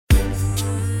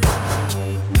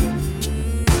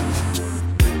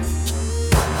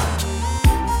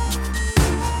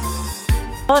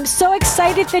Well, I'm so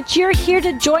excited that you're here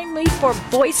to join me for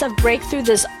Voice of Breakthrough,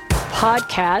 this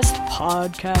podcast.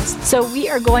 So we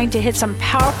are going to hit some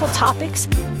powerful topics.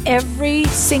 Every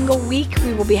single week,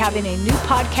 we will be having a new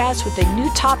podcast with a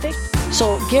new topic.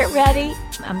 So get ready.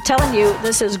 I'm telling you,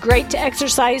 this is great to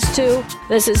exercise to.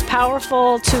 This is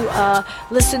powerful to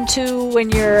listen to when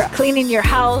you're cleaning your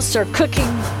house or cooking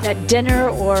at dinner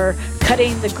or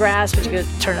cutting the grass, but you can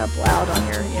turn it up loud on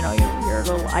your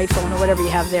little iPhone or whatever you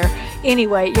have there.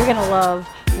 Anyway, you're going to love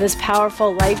this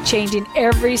powerful, life-changing,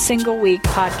 every single week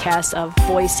podcast of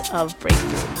Voice of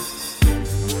Breakthrough.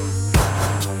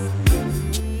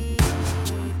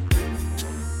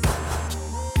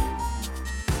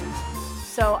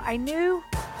 So I knew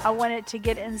I wanted to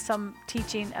get in some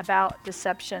teaching about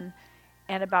deception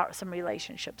and about some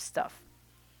relationship stuff.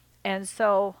 And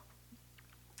so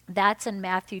that's in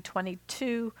Matthew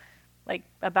 22, like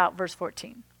about verse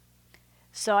 14.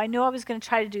 So I knew I was going to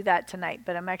try to do that tonight,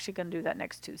 but I'm actually going to do that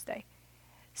next Tuesday.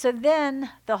 So then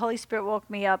the Holy Spirit woke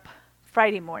me up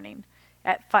Friday morning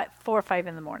at 4 or 5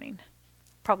 in the morning,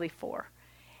 probably 4.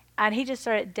 And he just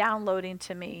started downloading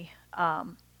to me. I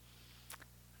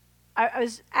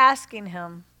was asking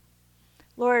him,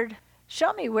 Lord,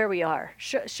 show me where we are.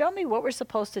 Show me what we're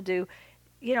supposed to do.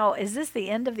 You know, is this the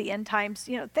end of the end times?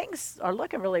 You know, things are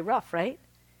looking really rough, right?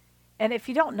 And if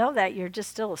you don't know that, you're just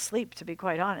still asleep, to be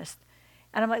quite honest.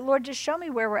 And I'm like, Lord, just show me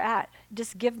where we're at.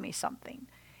 Just give me something.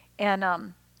 And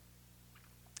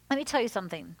let me tell you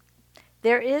something.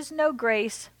 There is no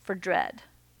grace for dread.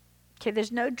 Okay,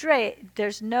 there's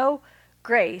no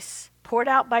grace poured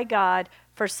out by God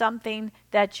for something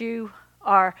that you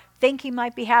are thinking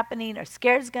might be happening or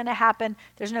scared is going to happen.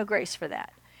 There's no grace for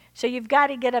that. So you've got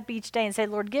to get up each day and say,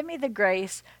 Lord, give me the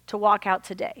grace to walk out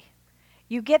today.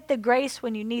 You get the grace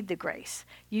when you need the grace.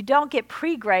 You don't get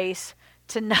pre-grace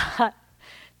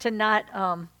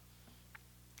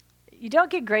you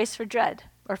don't get grace for dread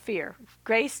or fear.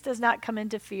 Grace does not come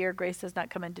into fear. Grace does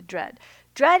not come into dread.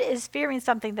 Dread is fearing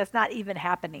something that's not even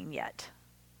happening yet.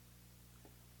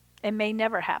 It may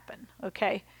never happen,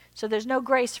 okay? So there's no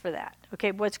grace for that.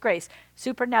 Okay, what's grace?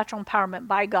 Supernatural empowerment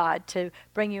by God to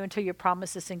bring you into your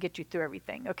promises and get you through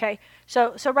everything, okay?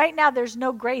 So right now there's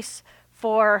no grace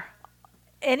for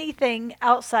anything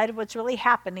outside of what's really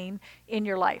happening in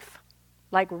your life,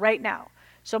 like right now.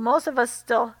 So most of us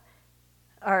still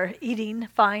are eating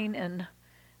fine and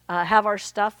have our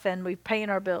stuff and we're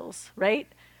paying our bills, right?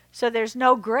 So there's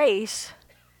no grace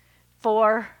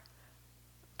for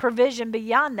provision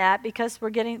beyond that because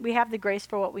we have the grace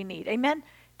for what we need. Amen?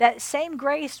 That same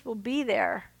grace will be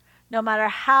there no matter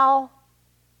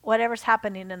whatever's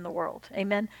happening in the world.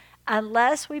 Amen?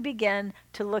 Unless we begin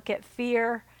to look at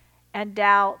fear and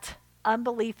doubt,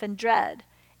 unbelief and dread.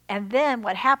 And then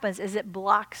what happens is it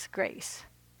blocks grace.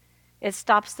 It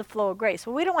stops the flow of grace.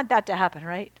 Well, we don't want that to happen,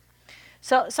 right?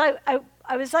 So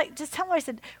I was like, just tell me, I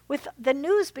said, with the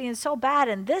news being so bad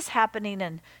and this happening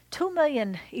and 2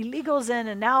 million illegals in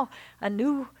and now a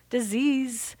new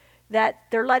disease that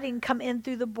they're letting come in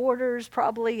through the borders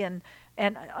probably and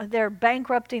they're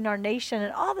bankrupting our nation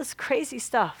and all this crazy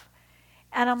stuff.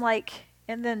 And I'm like,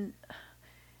 and then,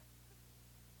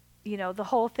 you know, the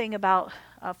whole thing about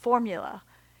formula.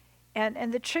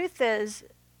 And the truth is,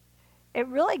 it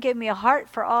really gave me a heart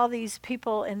for all these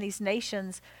people in these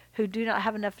nations who do not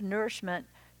have enough nourishment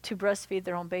to breastfeed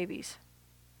their own babies.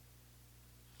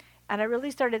 And I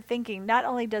really started thinking, not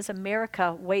only does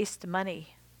America waste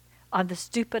money on the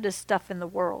stupidest stuff in the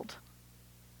world,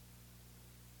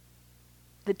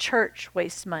 the church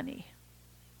wastes money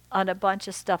on a bunch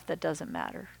of stuff that doesn't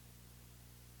matter.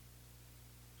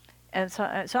 And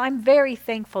so I'm very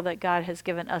thankful that God has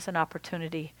given us an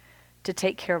opportunity to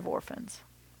take care of orphans.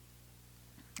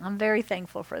 I'm very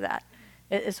thankful for that.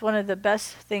 It's one of the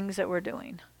best things that we're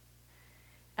doing.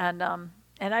 And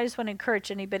I just want to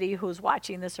encourage anybody who's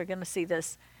watching this or going to see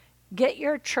this, get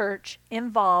your church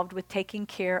involved with taking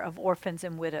care of orphans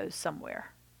and widows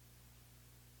somewhere.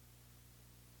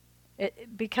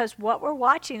 Because what we're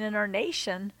watching in our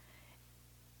nation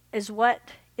is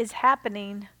what is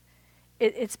happening.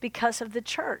 It's because of the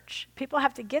church. People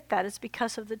have to get that. It's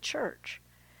because of the church.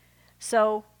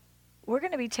 So we're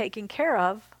going to be taken care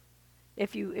of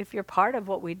if you're part of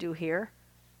what we do here,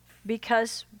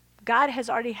 because God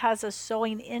already has us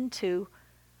sowing into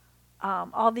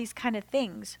all these kind of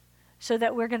things so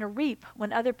that we're going to reap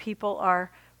when other people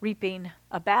are reaping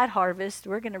a bad harvest.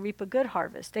 We're going to reap a good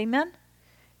harvest. Amen?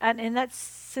 And that's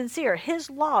sincere. His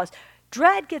laws.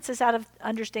 Dread gets us out of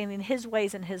understanding his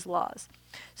ways and his laws.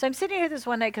 So I'm sitting here this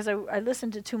one night because I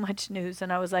listened to too much news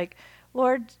and I was like,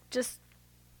 Lord, just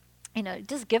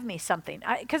just give me something.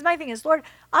 Because my thing is, Lord,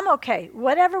 I'm okay.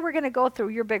 Whatever we're going to go through,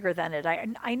 you're bigger than it.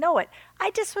 I know it.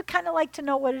 I just would kind of like to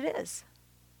know what it is.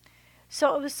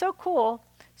 So it was so cool.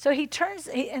 So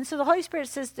and so the Holy Spirit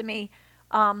says to me,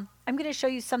 I'm going to show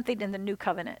you something in the new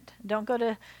covenant. Don't go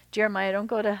to Jeremiah. Don't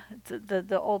go to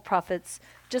the old prophets.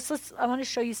 I want to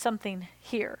show you something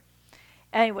here.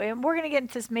 Anyway, and we're going to get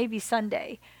into this maybe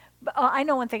Sunday. But I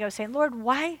know one thing I was saying, Lord,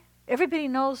 why? Everybody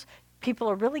knows people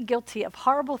are really guilty of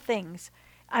horrible things,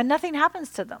 and nothing happens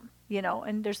to them,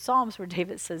 and there's Psalms where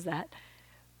David says that.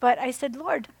 But I said,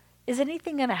 Lord, is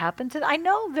anything going to happen to them? I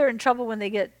know they're in trouble when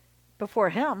they get before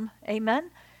him,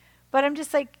 amen? But I'm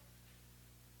just like,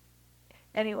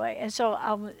 anyway, and so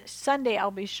Sunday I'll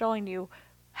be showing you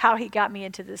how he got me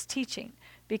into this teaching,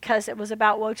 because it was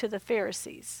about woe to the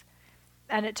Pharisees.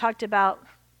 And it talked about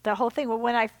the whole thing. Well,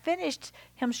 when I finished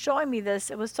him showing me this,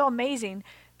 it was so amazing,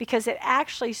 because it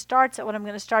actually starts at what I'm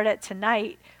going to start at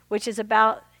tonight, which is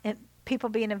about people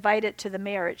being invited to the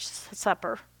marriage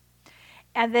supper.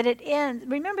 And then it ends.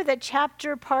 Remember the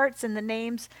chapter parts and the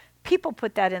names? People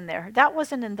put that in there. That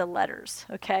wasn't in the letters,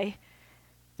 okay?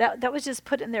 That was just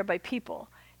put in there by people.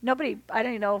 Nobody, I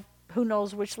don't even know who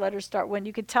knows which letters start when.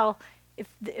 You could tell if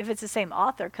it's the same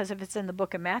author, because if it's in the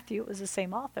book of Matthew, it was the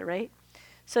same author, right?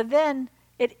 So then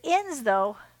it ends,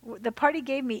 though, the part he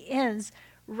gave me ends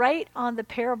right on the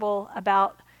parable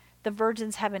about the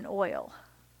virgins having oil.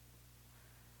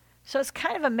 So it's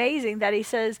kind of amazing that he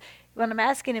says, when I'm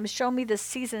asking him, show me the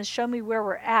seasons, show me where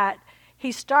we're at,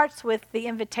 he starts with the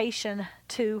invitation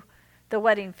to the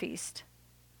wedding feast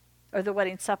or the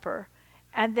wedding supper.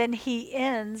 And then he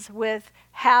ends with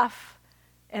half,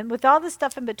 and with all the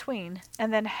stuff in between,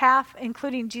 and then half,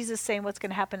 including Jesus saying what's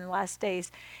going to happen in the last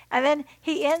days. And then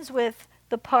he ends with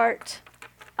the part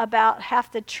about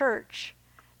half the church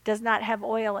does not have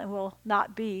oil and will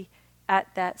not be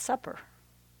at that supper.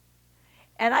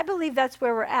 And I believe that's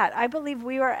where we're at. I believe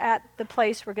we are at the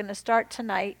place we're going to start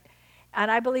tonight, and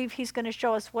I believe he's going to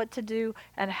show us what to do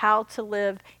and how to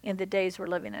live in the days we're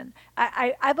living in.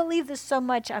 I believe this so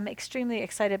much, I'm extremely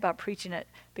excited about preaching it,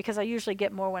 because I usually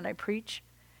get more when I preach,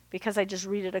 because I just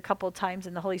read it a couple of times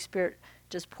and the Holy Spirit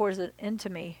just pours it into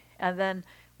me. And then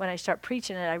when I start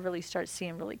preaching it, I really start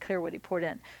seeing really clear what he poured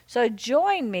in. So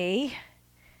join me.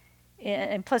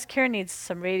 And plus, Karen needs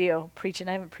some radio preaching.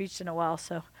 I haven't preached in a while,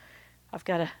 so I've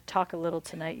got to talk a little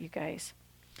tonight, you guys.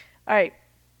 All right.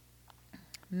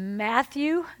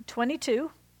 Matthew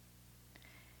 22.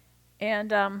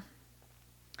 And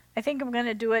I think I'm going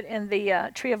to do it in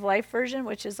the Tree of Life version,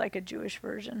 which is like a Jewish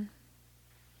version.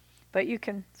 But you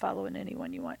can follow in any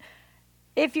one you want.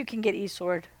 If you can get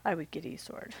eSword, I would get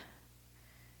eSword.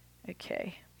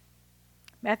 Okay.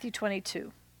 Matthew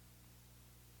 22.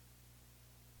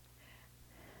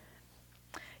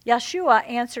 Yeshua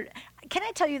answered. Can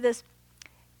I tell you this?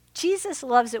 Jesus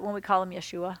loves it when we call him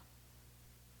Yeshua.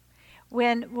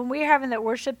 When we were having that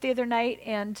worship the other night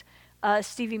and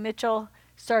Stevie Mitchell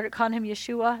started calling him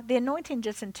Yeshua, the anointing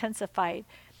just intensified.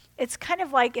 It's kind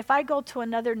of like if I go to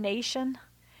another nation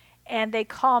and they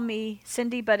call me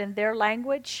Cindy, but in their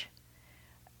language,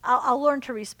 I'll learn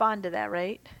to respond to that,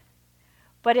 right?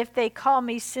 But if they call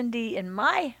me Cindy in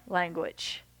my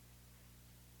language,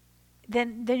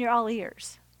 then you're all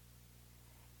ears.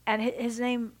 And his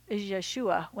name is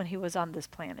Yeshua when he was on this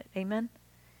planet. Amen?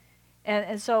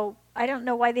 And so I don't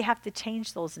know why they have to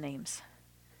change those names.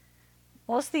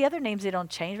 Most of the other names they don't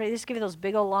change, right? They just give you those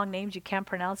big old long names you can't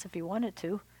pronounce if you wanted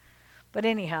to. But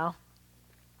anyhow.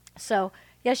 So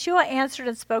Yeshua answered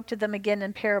and spoke to them again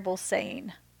in parables,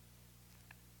 saying,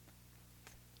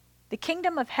 the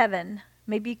kingdom of heaven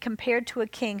may be compared to a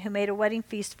king who made a wedding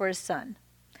feast for his son.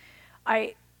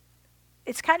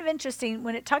 It's kind of interesting.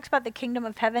 When it talks about the kingdom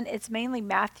of heaven, it's mainly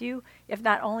Matthew, if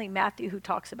not only Matthew, who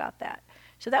talks about that.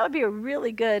 So that would be a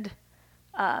really good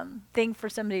thing for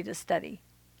somebody to study.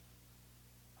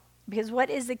 Because what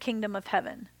is the kingdom of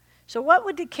heaven? So what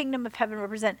would the kingdom of heaven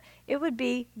represent? It would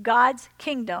be God's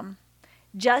kingdom,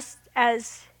 just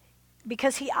as,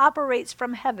 because he operates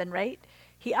from heaven, right?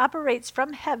 He operates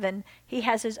from heaven. He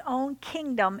has his own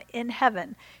kingdom in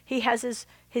heaven. He has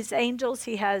his angels.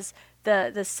 He has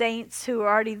the saints who are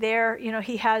already there.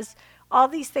 He has all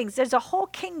these things. There's a whole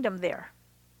kingdom there.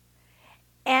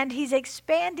 And he's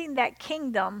expanding that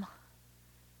kingdom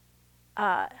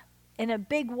in a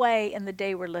big way in the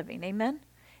day we're living. Amen?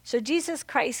 So Jesus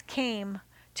Christ came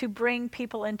to bring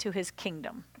people into his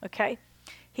kingdom, okay?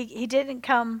 He didn't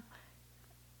come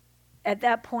at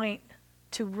that point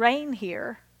to reign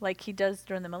here like he does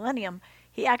during the millennium.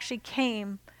 He actually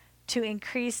came to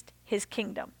increase his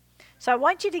kingdom. So I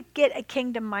want you to get a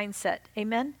kingdom mindset.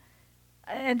 Amen?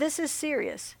 And this is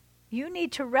serious. you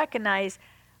need to recognize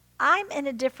I'm in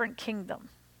a different kingdom.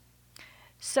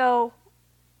 So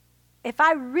if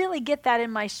I really get that in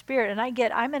my spirit and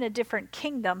I'm in a different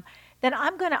kingdom, then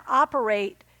I'm going to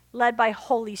operate led by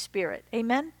Holy Spirit.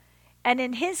 Amen? And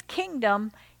in his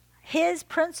kingdom, his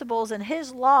principles and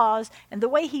his laws and the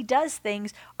way he does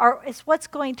things is what's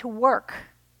going to work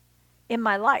in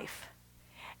my life.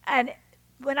 And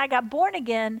when I got born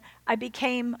again, I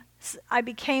became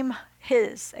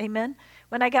his. Amen?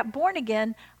 When I got born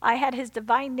again, I had his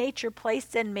divine nature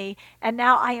placed in me, and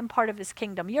now I am part of his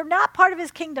kingdom. You're not part of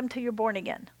his kingdom till you're born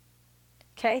again.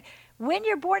 Okay? When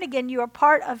you're born again, you are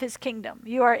part of his kingdom.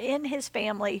 You are in his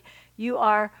family. You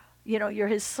are, you're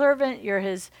his servant. You're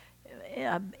his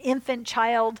infant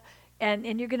child,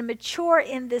 and you're going to mature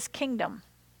in this kingdom.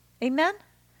 Amen?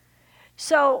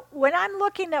 So when I'm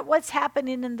looking at what's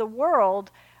happening in the world,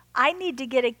 I need to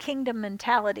get a kingdom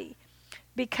mentality.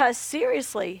 Because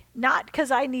seriously, not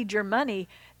because I need your money,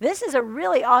 this is a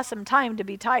really awesome time to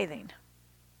be tithing.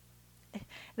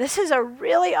 This is a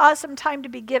really awesome time to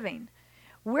be giving.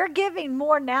 We're giving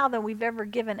more now than we've ever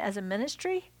given as a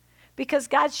ministry because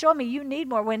God's showing me you need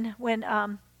more. When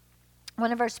one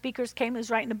of our speakers came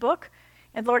who's writing a book,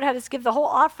 and the Lord had us give the whole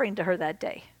offering to her that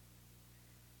day.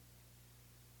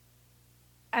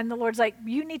 And the Lord's like,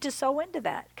 you need to sow into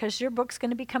that because your book's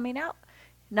going to be coming out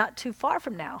not too far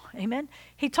from now. Amen.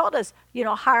 He told us, we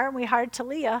hired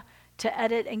Talia to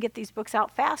edit and get these books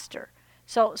out faster.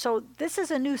 So this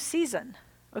is a new season.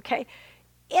 Okay.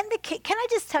 Can I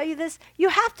just tell you this? You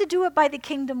have to do it by the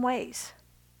kingdom ways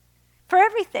for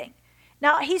everything.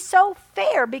 Now, he's so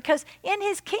fair because in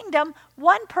his kingdom,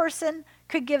 one person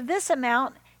could give this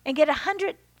amount and get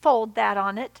 100-fold that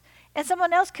on it, and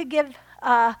someone else could give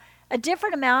a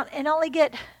different amount and only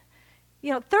get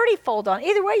 30-fold on.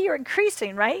 Either way, you're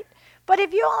increasing, right? But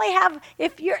if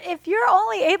you're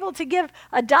only able to give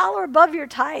 $1 above your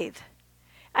tithe,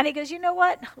 and he goes, you know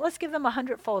what? Let's give them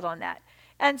 100-fold on that.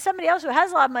 And somebody else who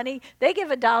has a lot of money, they give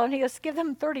 $1, and he goes, give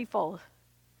them 30-fold.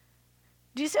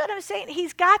 Do you see what I'm saying?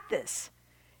 He's got this.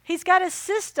 He's got a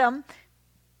system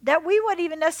that we wouldn't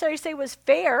even necessarily say was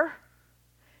fair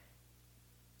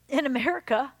in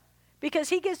America, because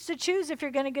he gets to choose if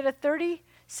you're going to get a 30,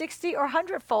 60, or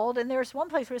 100-fold, and there's one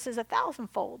place where it says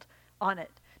 1,000-fold on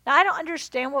it. Now, I don't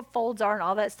understand what folds are and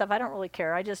all that stuff. I don't really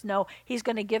care. I just know he's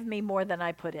going to give me more than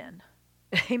I put in.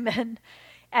 Amen.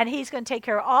 And he's going to take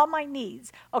care of all my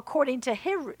needs according to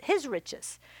his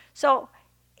riches. So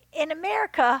in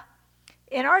America,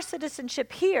 in our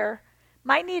citizenship here,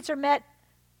 my needs are met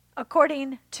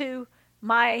according to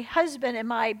my husband and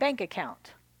my bank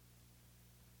account.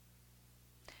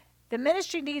 The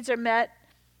ministry needs are met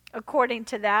according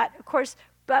to that. Of course,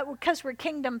 but because we're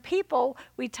kingdom people,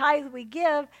 we tithe, we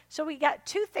give, so we got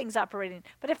two things operating.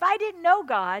 But if I didn't know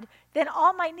God, then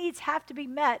all my needs have to be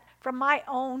met from my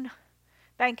own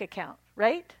bank account,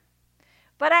 right?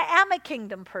 But I am a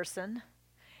kingdom person.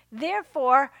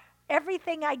 Therefore,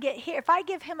 everything I get here, if I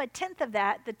give him 1/10 of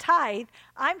that, the tithe,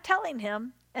 I'm telling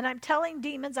him, and I'm telling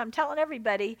demons, I'm telling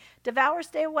everybody, devour,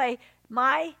 stay away,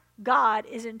 my God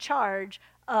is in charge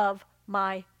of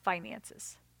my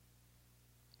finances.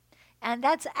 And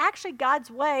that's actually God's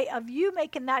way of you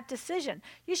making that decision.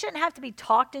 You shouldn't have to be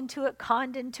talked into it,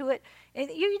 conned into it.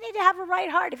 You need to have a right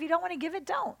heart. If you don't want to give it,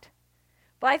 don't.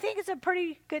 But I think it's a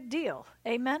pretty good deal.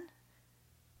 Amen?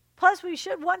 Plus, we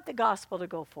should want the gospel to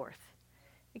go forth.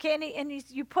 Okay, and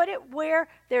you put it where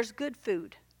there's good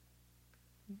food,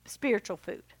 spiritual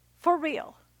food, for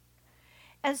real.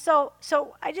 And so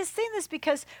I just say this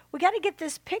because we got to get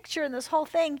this picture and this whole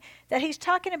thing that he's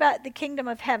talking about the kingdom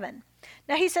of heaven.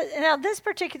 Now he says, now this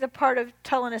particular part of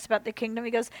telling us about the kingdom,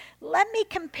 he goes, let me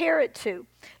compare it to,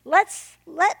 let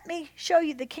me show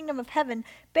you the kingdom of heaven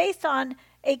based on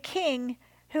a king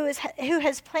who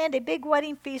has planned a big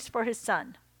wedding feast for his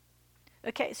son.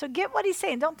 Okay, so get what he's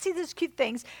saying. Don't see these cute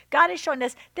things. God is showing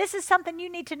us this is something you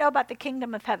need to know about the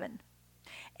kingdom of heaven.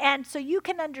 And so you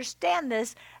can understand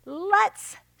this.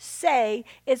 Let's say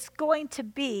it's going to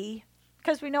be,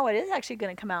 because we know it is actually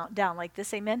going to come out down like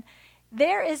this, amen?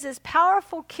 There is this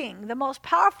powerful king, the most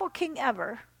powerful king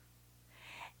ever,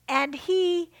 and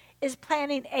he is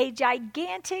planning a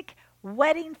gigantic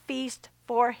wedding feast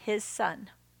for his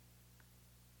son.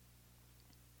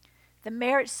 The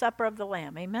marriage supper of the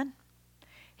Lamb, amen?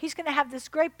 He's going to have this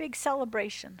great big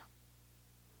celebration.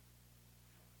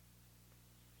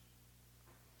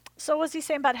 So what's he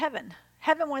saying about heaven?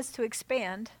 Heaven wants to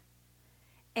expand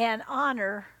and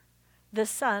honor the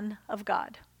Son of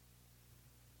God.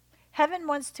 Heaven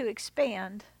wants to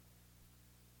expand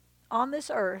on this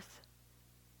earth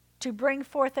to bring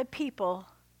forth a people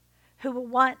who will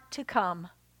want to come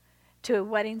to a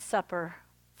wedding supper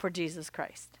for Jesus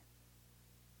Christ.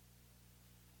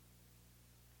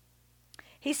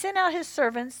 He sent out his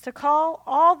servants to call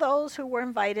all those who were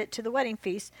invited to the wedding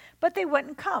feast, but they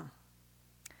wouldn't come.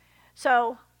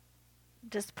 So,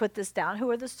 just put this down. Who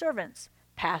are the servants?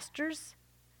 Pastors,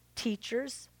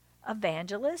 teachers,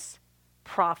 evangelists,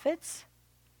 prophets,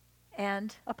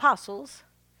 and apostles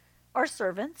are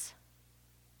servants.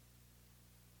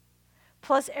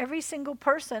 Plus, every single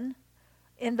person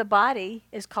in the body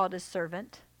is called a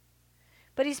servant.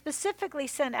 But he specifically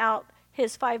sent out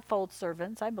his fivefold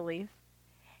servants, I believe.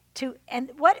 So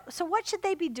what should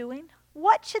they be doing?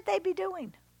 What should they be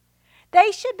doing?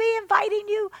 They should be inviting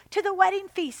you to the wedding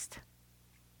feast.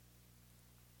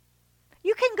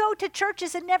 You can go to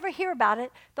churches and never hear about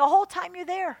it the whole time you're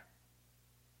there.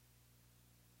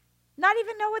 Not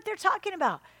even know what they're talking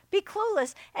about. Be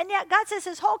clueless. And yet God says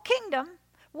his whole kingdom,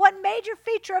 one major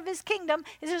feature of his kingdom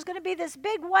is there's going to be this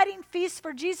big wedding feast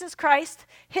for Jesus Christ,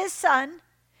 his son,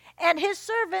 and his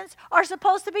servants are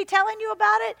supposed to be telling you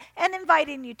about it and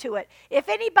inviting you to it. If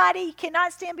anybody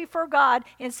cannot stand before God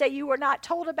and say you were not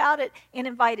told about it and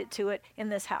invited to it in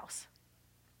this house.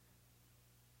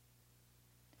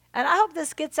 And I hope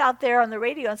this gets out there on the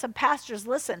radio and some pastors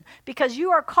listen, because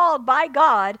you are called by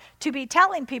God to be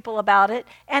telling people about it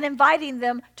and inviting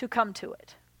them to come to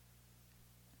it.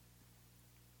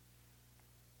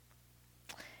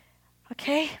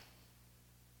 Okay?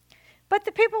 But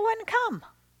the people wouldn't come.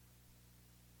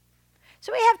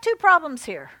 So we have two problems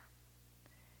here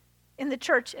in the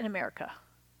church in America.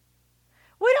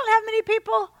 We don't have many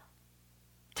people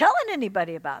telling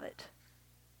anybody about it.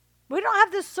 We don't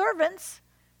have the servants.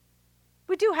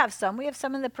 We do have some. We have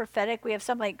some in the prophetic. We have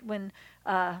some like when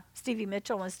Steve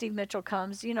Mitchell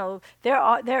comes, you know,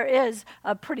 there is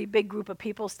a pretty big group of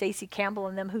people, Stacy Campbell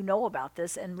and them, who know about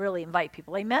this and really invite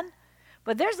people. Amen?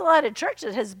 But there's a lot of church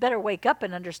that has better wake up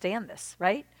and understand this,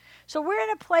 right? So we're in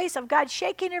a place of God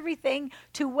shaking everything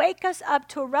to wake us up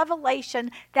to a revelation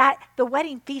that the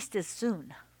wedding feast is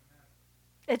soon.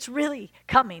 It's really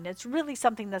coming. It's really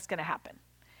something that's going to happen.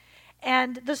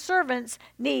 And the servants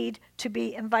need to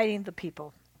be inviting the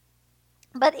people.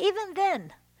 But even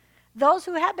then, those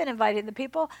who have been inviting the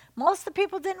people, most of the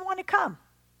people didn't want to come.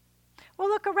 Well,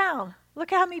 look around.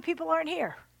 Look at how many people aren't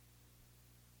here.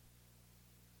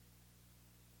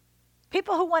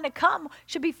 People who want to come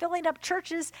should be filling up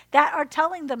churches that are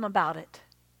telling them about it,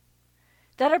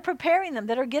 that are preparing them,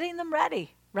 that are getting them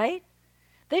ready, right?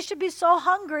 They should be so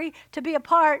hungry to be a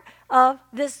part of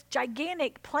this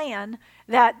gigantic plan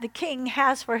that the king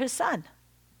has for his son.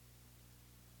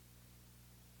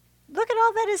 Look at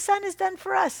all that his son has done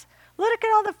for us. Look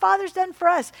at all the Father's done for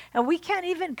us. And we can't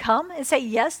even come and say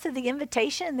yes to the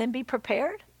invitation and then be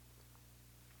prepared.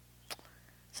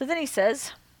 So then he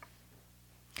says,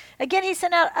 again, he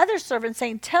sent out other servants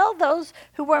saying, tell those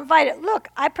who were invited, look,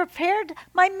 I prepared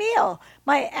my meal.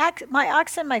 My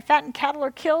oxen, my fattened cattle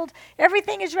are killed.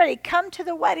 Everything is ready. Come to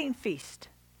the wedding feast.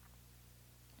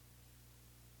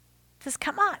 He says,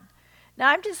 come on. Now,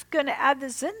 I'm just going to add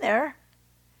this in there.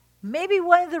 Maybe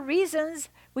one of the reasons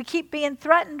we keep being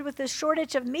threatened with this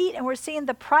shortage of meat and we're seeing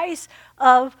the price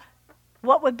of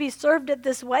what would be served at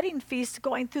this wedding feast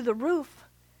going through the roof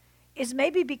is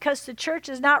maybe because the church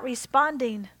is not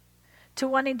responding to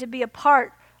wanting to be a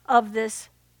part of this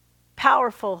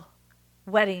powerful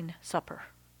wedding supper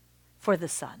for the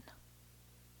Son.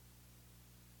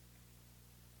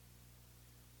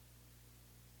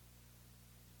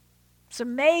 So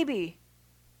maybe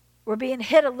we're being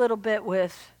hit a little bit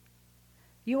with,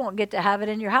 you won't get to have it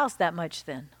in your house that much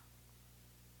then.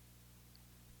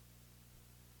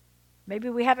 Maybe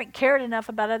we haven't cared enough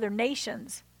about other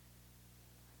nations.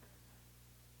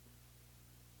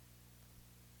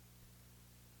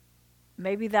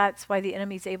 Maybe that's why the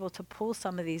enemy's able to pull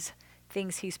some of these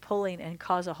things he's pulling and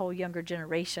cause a whole younger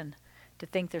generation to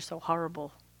think they're so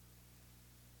horrible.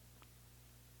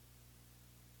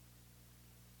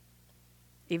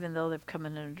 Even though they've come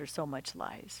in under so much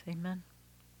lies. Amen?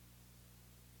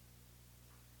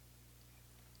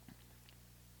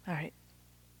 All right.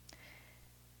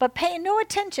 But paying no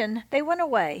attention, they went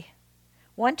away,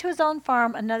 one to his own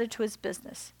farm, another to his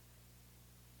business.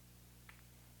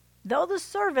 Though the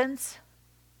servants,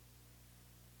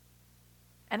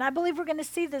 and I believe we're going to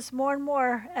see this more and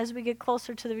more as we get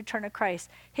closer to the return of Christ,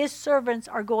 his servants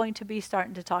are going to be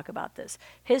starting to talk about this.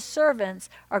 His servants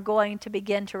are going to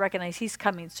begin to recognize he's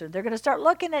coming soon. They're going to start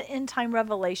looking at end time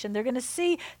revelation. They're going to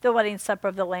see the wedding supper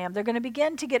of the Lamb. They're going to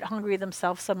begin to get hungry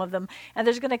themselves, some of them, and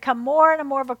there's going to come more and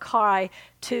more of a cry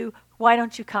to, why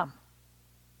don't you come?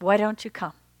 Why don't you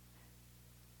come?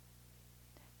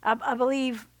 I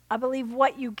believe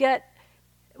what you get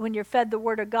when you're fed the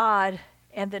Word of God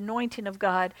and the anointing of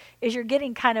God is you're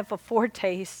getting kind of a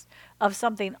foretaste of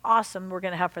something awesome we're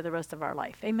going to have for the rest of our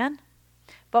life. Amen?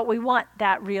 But we want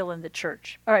that real in the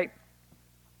church. All right.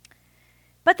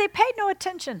 But they paid no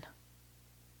attention.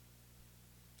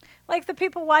 Like the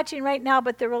people watching right now,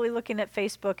 but they're really looking at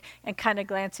Facebook and kind of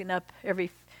glancing up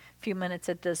every few minutes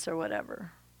at this or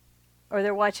whatever. Or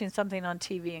they're watching something on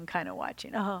TV and kind of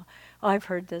watching. Oh, I've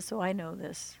heard this. Oh, I know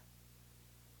this.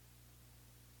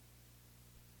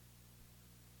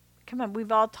 Come on,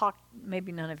 we've all talked,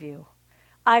 maybe none of you.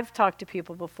 I've talked to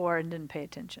people before and didn't pay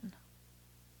attention.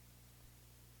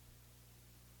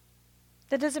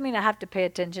 That doesn't mean I have to pay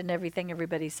attention to everything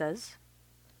everybody says.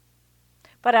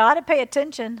 But I ought to pay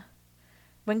attention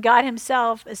when God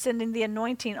himself is sending the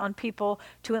anointing on people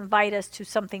to invite us to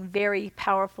something very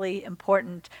powerfully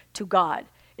important to God.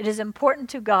 It is important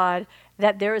to God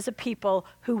that there is a people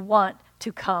who want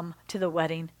to come to the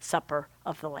wedding supper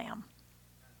of the Lamb.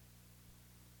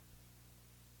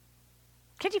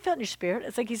 Can't you feel it in your spirit?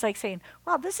 It's like he's like saying,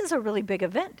 wow, this is a really big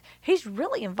event. He's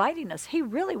really inviting us. He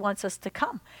really wants us to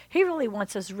come. He really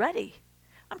wants us ready.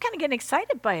 I'm kind of getting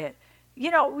excited by it.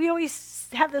 You know, we always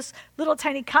have this little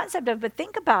tiny concept of, but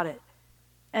think about it.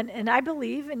 And I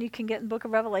believe, and you can get in the book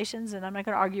of Revelations, and I'm not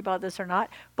going to argue about this or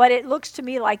not, but it looks to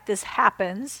me like this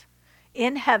happens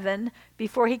in heaven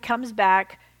before he comes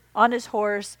back on his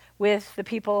horse with the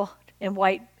people in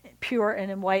white, pure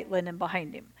and in white linen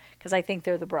behind him, because I think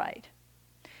they're the bride.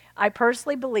 I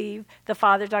personally believe the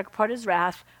Father does pour his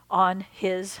wrath on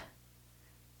his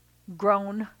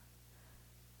grown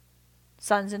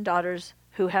sons and daughters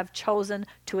who have chosen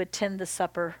to attend the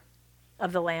supper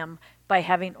of the Lamb by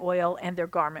having oil and their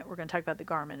garment. We're going to talk about the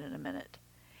garment in a minute.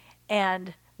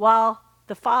 And while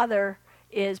the Father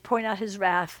is pouring out his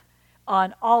wrath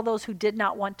on all those who did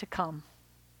not want to come,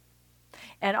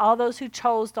 and all those who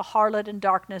chose the harlot and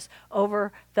darkness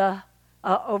over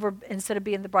instead of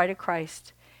being the bride of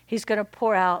Christ, he's going to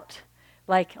pour out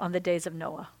like on the days of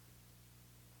Noah.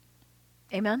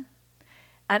 Amen?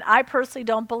 And I personally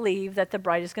don't believe that the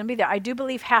bride is going to be there. I do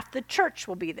believe half the church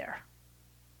will be there.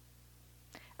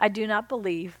 I do not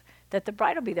believe that the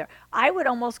bride will be there. I would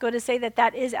almost go to say that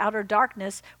that is outer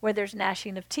darkness where there's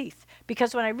gnashing of teeth.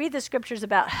 Because when I read the scriptures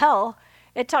about hell,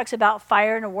 it talks about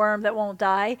fire and a worm that won't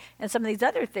die and some of these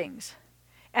other things.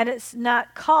 And it's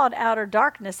not called outer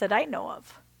darkness that I know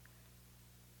of.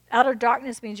 Outer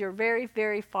darkness means you're very,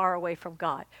 very far away from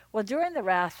God. Well, during the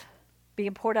wrath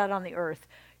being poured out on the earth,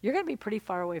 you're going to be pretty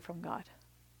far away from God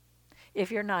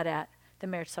if you're not at the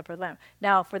marriage supper of the Lamb.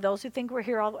 Now, for those who think we're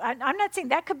here I'm not saying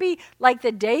that could be like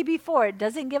the day before. It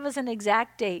doesn't give us an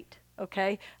exact date,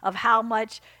 okay, of how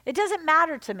much. It doesn't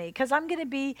matter to me because I'm going to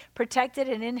be protected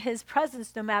and in his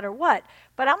presence no matter what.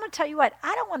 But I'm going to tell you what,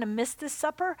 I don't want to miss this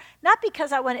supper, not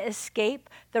because I want to escape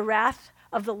the wrath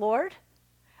of the Lord.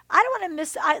 I don't want to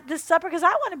miss this supper because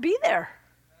I want to be there.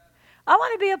 I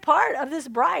want to be a part of this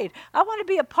bride. I want to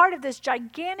be a part of this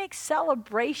gigantic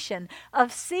celebration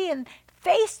of seeing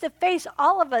face to face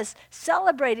all of us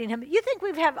celebrating him. You think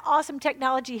we have awesome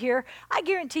technology here? I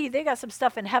guarantee you they got some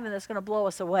stuff in heaven that's going to blow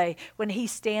us away when he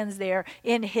stands there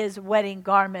in his wedding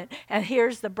garment and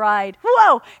here's the bride.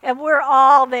 Whoa! And we're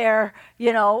all there,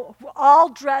 you know, all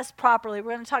dressed properly.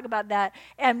 We're going to talk about that.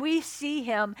 And we see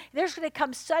him. There's going to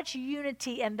come such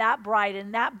unity in that bride,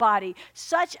 in that body,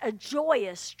 such a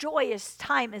joyous, joyous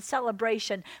time and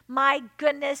celebration. My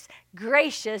goodness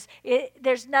gracious,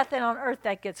 there's nothing on earth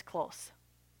that gets close.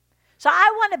 So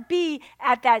I want to be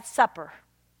at that supper.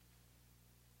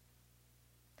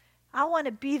 I want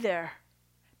to be there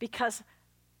because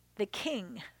the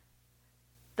King,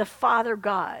 the Father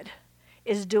God,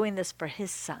 is doing this for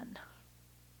his Son.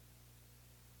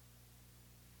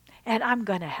 And I'm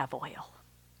going to have oil.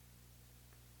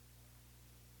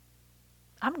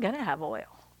 I'm going to have oil.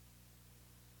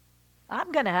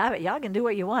 I'm going to have it. Y'all can do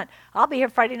what you want. I'll be here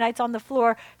Friday nights on the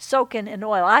floor soaking in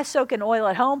oil. I soak in oil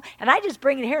at home, and I just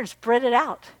bring it here and spread it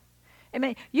out. I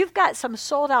mean, you've got some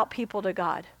sold-out people to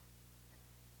God.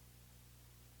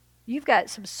 You've got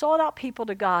some sold-out people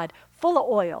to God full of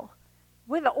oil.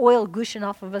 We have oil gushing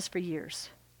off of us for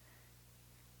years.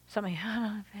 Somebody,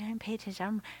 I didn't pay attention.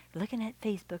 I'm looking at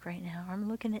Facebook right now. I'm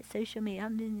looking at social media.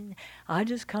 I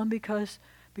just come because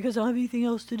I have anything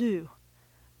else to do.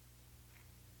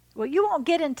 Well, you won't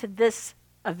get into this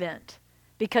event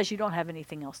because you don't have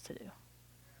anything else to do.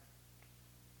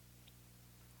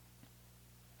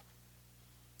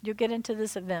 You'll get into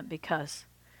this event because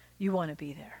you want to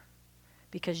be there.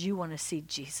 Because you want to see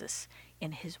Jesus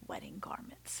in his wedding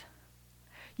garments.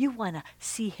 You want to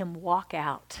see him walk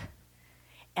out.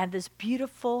 And this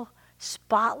beautiful,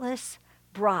 spotless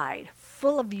bride,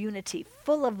 full of unity,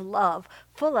 full of love,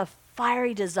 full of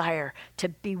fiery desire to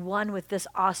be one with this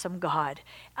awesome God.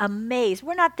 Amazed.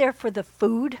 We're not there for the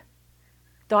food,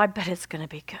 though I bet it's going to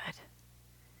be good.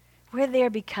 We're there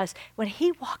because when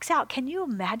he walks out, can you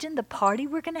imagine the party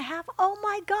we're going to have? Oh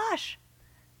my gosh.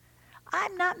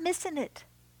 I'm not missing it.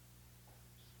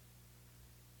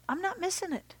 I'm not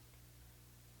missing it.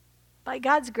 By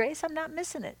God's grace, I'm not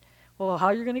missing it. Well, how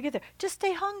are you going to get there? Just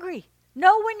stay hungry.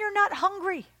 Know when you're not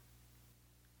hungry.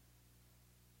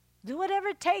 Do whatever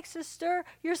it takes to stir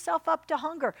yourself up to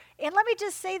hunger. And let me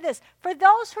just say this. For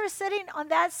those who are sitting on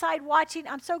that side watching,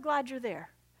 I'm so glad you're there.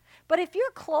 But if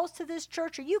you're close to this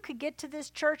church, or you could get to this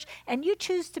church, and you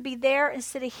choose to be there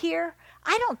instead of here,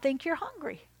 I don't think you're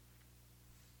hungry.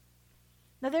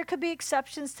 Now, there could be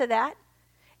exceptions to that.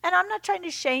 And I'm not trying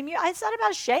to shame you. It's not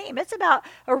about shame. It's about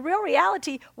a real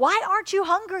reality. Why aren't you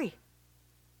hungry?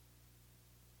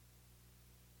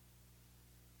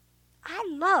 I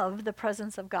love the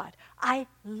presence of God. I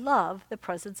love the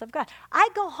presence of God. I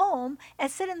go home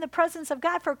and sit in the presence of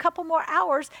God for a couple more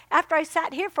hours after I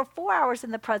sat here for 4 hours in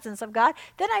the presence of God.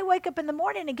 Then I wake up in the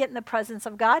morning and get in the presence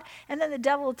of God. And then the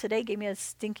devil today gave me a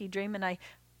stinky dream, and I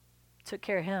took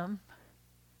care of him.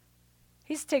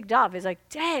 He's ticked off. He's like,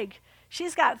 dang,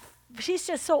 she's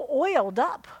just so oiled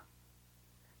up.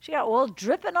 She got oil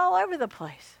dripping all over the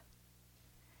place.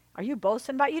 Are you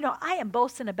boasting about? I am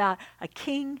boasting about a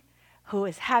king who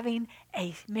is having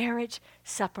a marriage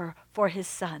supper for his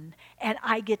son, and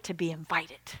I get to be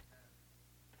invited.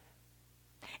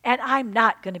 And I'm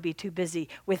not going to be too busy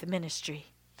with ministry,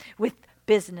 with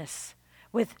business,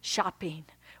 with shopping,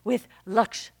 with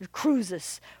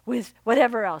cruises, with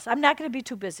whatever else. I'm not going to be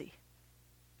too busy.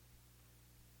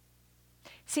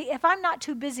 See, if I'm not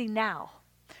too busy now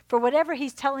for whatever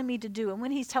he's telling me to do and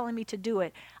when he's telling me to do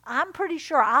it, I'm pretty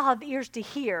sure I'll have ears to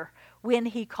hear when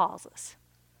he calls us.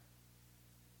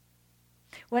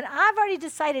 When I've already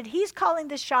decided he's calling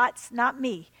the shots, not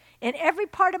me, in every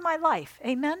part of my life,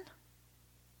 amen?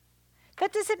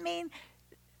 That doesn't mean,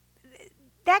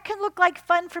 that can look like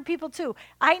fun for people too.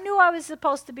 I knew I was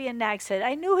supposed to be in Nags Head.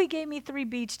 I knew he gave me 3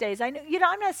 beach days. I knew,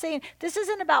 I'm not saying, this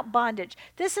isn't about bondage.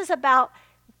 This is about,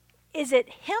 is it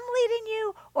him leading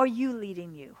you or you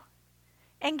leading you?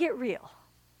 And get real.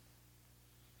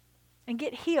 And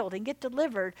get healed and get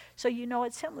delivered so you know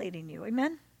it's him leading you.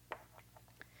 Amen?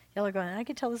 Y'all are going, I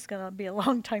can tell this is going to be a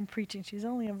long time preaching. She's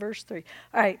only in verse 3.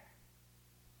 All right.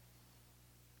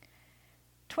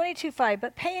 22:5,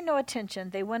 but paying no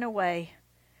attention, they went away,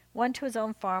 one to his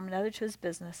own farm, another to his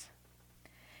business.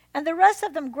 And the rest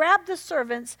of them grabbed the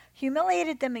servants,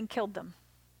 humiliated them, and killed them.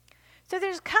 So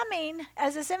there's coming,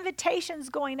 as this invitation's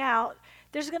going out,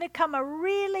 there's going to come a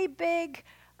really big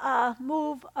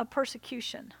move of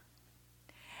persecution.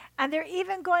 And they're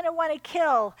even going to want to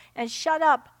kill and shut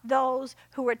up those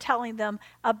who were telling them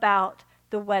about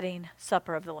the wedding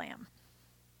supper of the Lamb.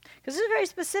 Because this is very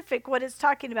specific what it's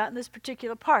talking about in this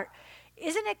particular part.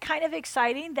 Isn't it kind of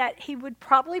exciting that he would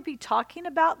probably be talking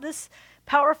about this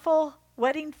powerful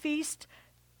wedding feast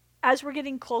as we're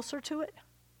getting closer to it?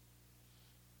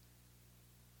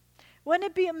 Wouldn't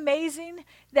it be amazing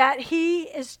that he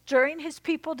is stirring his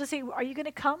people to say, are you going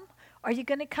to come? Are you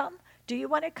going to come? Do you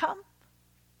want to come?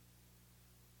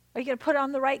 Are you going to put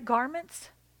on the right garments?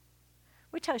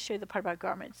 Wait till I show you the part about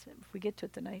garments if we get to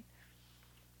it tonight.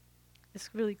 It's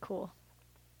really cool.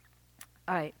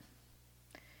 All right.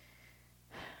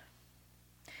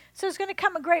 So there's going to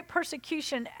come a great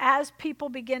persecution as people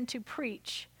begin to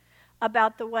preach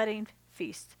about the wedding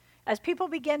feast. As people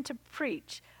begin to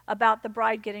preach about the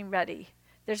bride getting ready,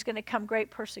 there's going to come great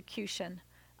persecution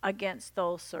against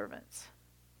those servants.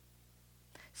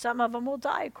 Some of them will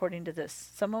die according to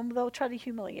this. Some of them they'll try to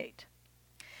humiliate.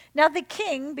 Now the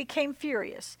king became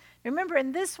furious. Remember,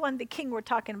 in this one, the king, we're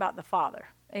talking about the Father.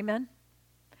 Amen?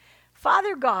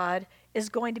 Father God is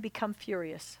going to become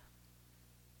furious.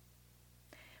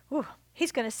 Ooh,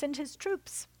 he's going to send his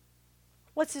troops.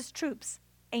 What's his troops?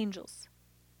 Angels.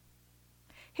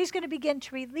 He's going to begin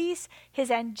to release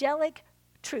his angelic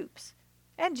troops.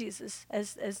 And Jesus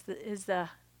as the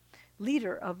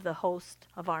leader of the host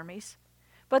of armies.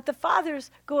 But the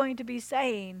Father's going to be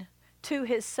saying to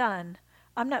his Son,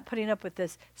 I'm not putting up with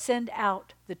this. Send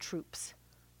out the troops.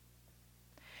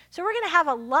 So we're going to have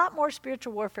a lot more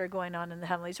spiritual warfare going on in the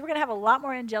heavenlies. We're going to have a lot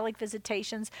more angelic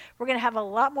visitations. We're going to have a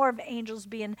lot more of angels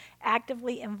being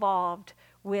actively involved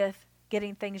with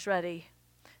getting things ready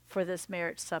for this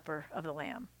marriage supper of the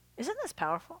Lamb. Isn't this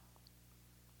powerful?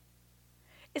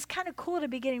 It's kind of cool to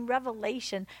be getting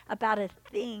revelation about a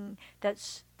thing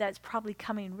that's probably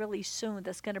coming really soon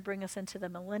that's going to bring us into the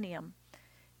millennium.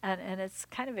 And it's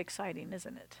kind of exciting,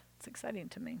 isn't it? It's exciting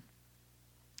to me.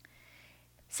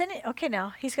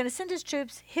 Now he's going to send his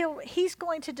troops. He's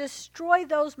going to destroy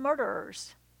those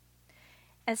murderers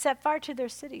and set fire to their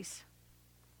cities.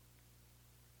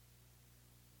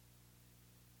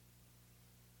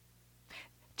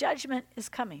 Judgment is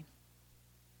coming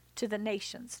to the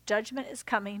nations. Judgment is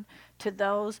coming to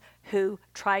those who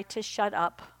try to shut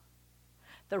up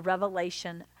the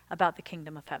revelation about the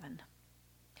kingdom of heaven.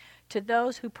 To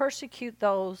those who persecute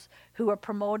those who are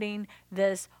promoting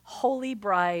this holy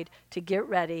bride to get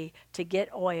ready, to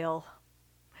get oil,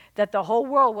 that the whole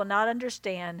world will not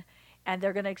understand, and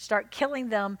they're going to start killing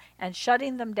them and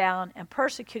shutting them down and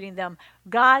persecuting them.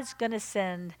 God's going to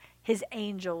send his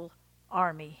angel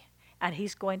army, and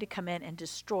he's going to come in and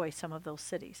destroy some of those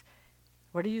cities.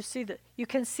 Where do you see that? You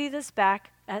can see this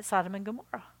back at Sodom and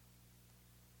Gomorrah.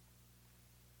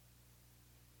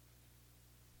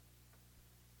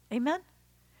 Amen?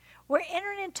 We're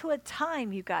entering into a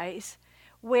time, you guys,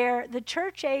 where the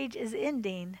church age is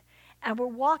ending and we're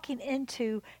walking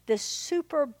into this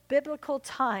super biblical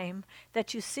time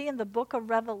that you see in the book of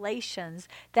Revelations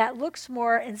that looks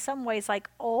more in some ways like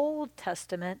Old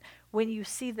Testament when you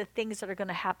see the things that are going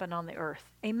to happen on the earth.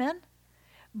 Amen?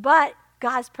 But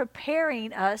God's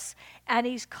preparing us and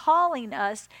he's calling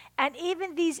us, and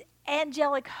even these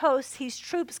angelic hosts, these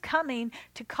troops coming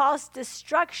to cause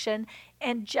destruction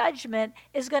and judgment,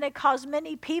 is going to cause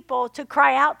many people to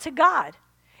cry out to God.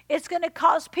 It's going to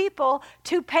cause people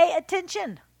to pay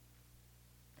attention.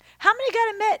 How many got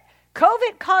to admit,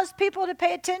 COVID caused people to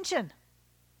pay attention?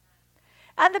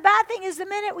 And the bad thing is the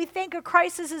minute we think a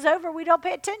crisis is over, we don't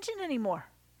pay attention anymore.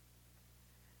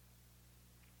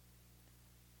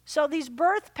 So these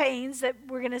birth pains that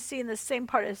we're going to see in the same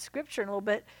part of Scripture in a little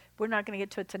bit, we're not going to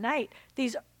get to it tonight.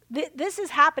 This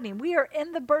is happening. We are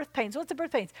in the birth pains. What's the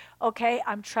birth pains? Okay,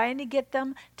 I'm trying to get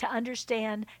them to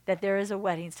understand that there is a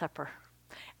wedding supper.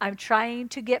 I'm trying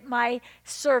to get my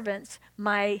servants,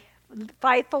 my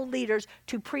fivefold leaders,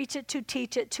 to preach it, to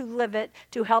teach it, to live it,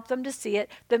 to help them to see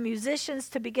it, the musicians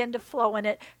to begin to flow in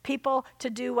it, people to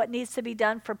do what needs to be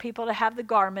done for people to have the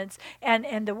garments,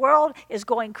 and the world is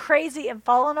going crazy and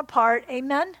falling apart,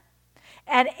 amen?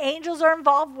 And angels are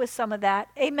involved with some of that,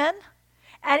 amen?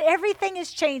 And everything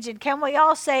is changing. Can we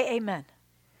all say amen?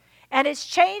 And it's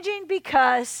changing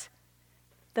because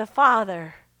the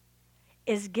Father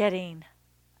is getting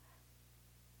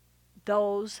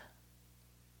those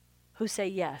who say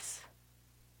yes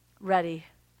ready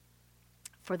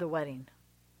for the wedding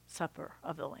supper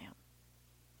of the Lamb.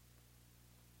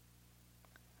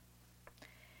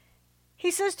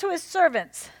 He says to his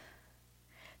servants,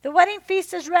 the wedding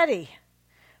feast is ready,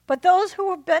 but those who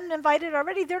have been invited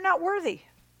already, they're not worthy.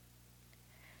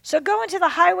 So go into the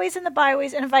highways and the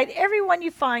byways and invite everyone you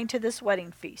find to this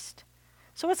wedding feast.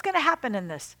 So what's going to happen in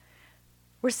this?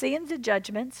 We're seeing the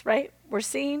judgments, right? We're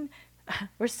seeing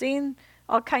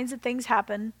all kinds of things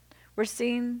happen. We're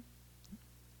seeing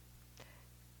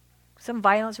some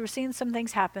violence. We're seeing some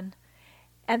things happen.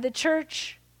 And the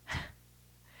church,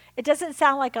 it doesn't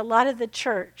sound like a lot of the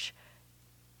church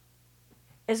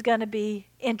is going to be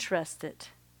interested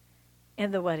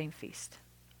in the wedding feast.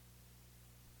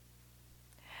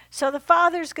 So the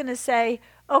Father's going to say,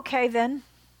 okay then,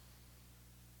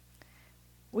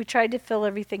 we tried to fill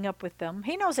everything up with them.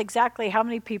 He knows exactly how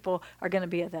many people are going to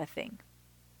be at that thing.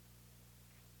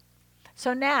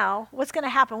 So now, what's going to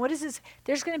happen? What is this?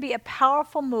 There's going to be a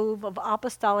powerful move of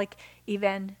apostolic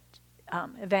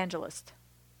evangelist.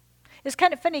 It's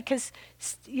kind of funny because,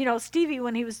 Stevie,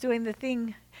 when he was doing the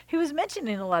thing, he was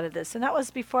mentioning a lot of this. And that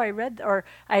was before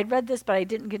I had read this, but I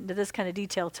didn't get into this kind of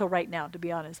detail till right now, to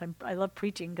be honest. I love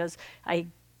preaching because I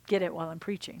get it while I'm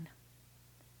preaching.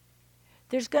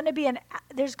 There's going to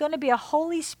be a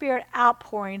Holy Spirit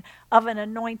outpouring of an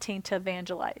anointing to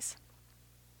evangelize.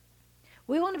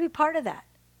 We want to be part of that.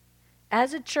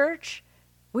 As a church,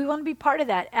 we want to be part of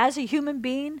that. As a human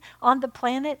being on the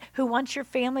planet who wants your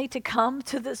family to come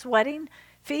to this wedding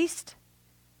feast,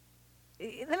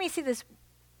 let me see this.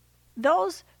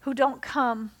 Those who don't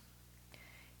come,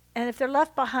 and if they're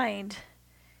left behind,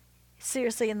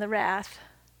 seriously in the wrath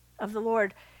of the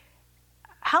Lord,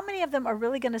 how many of them are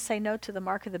really going to say no to the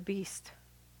mark of the beast?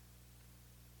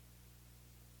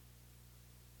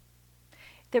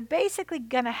 They're basically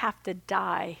going to have to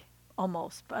die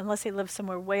almost, unless they live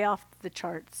somewhere way off the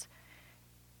charts.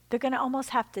 They're going to almost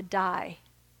have to die,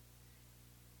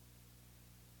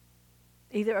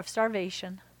 either of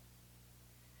starvation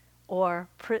or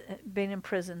being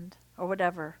imprisoned or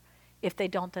whatever, if they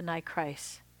don't deny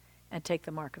Christ and take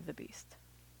the mark of the beast.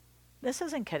 This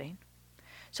isn't kidding.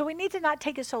 So we need to not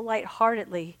take it so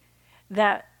lightheartedly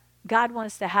that God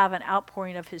wants to have an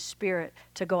outpouring of his Spirit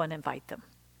to go and invite them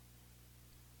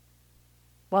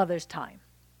while there's time.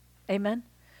 Amen?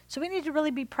 So we need to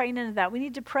really be praying into that. We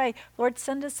need to pray, Lord,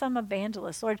 send us some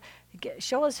evangelists. Lord,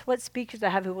 show us what speakers I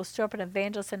have who will stir up an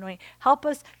evangelist and help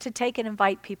us to take and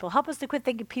invite people. Help us to quit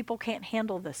thinking people can't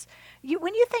handle this.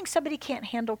 When you think somebody can't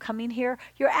handle coming here,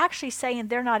 you're actually saying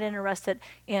they're not interested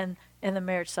in the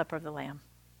marriage supper of the Lamb.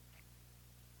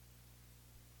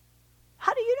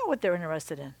 How do you know what they're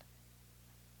interested in?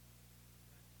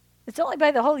 It's only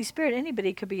by the Holy Spirit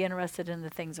anybody could be interested in the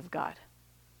things of God.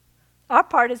 Our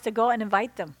part is to go and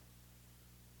invite them.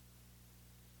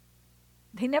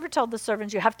 He never told the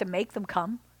servants you have to make them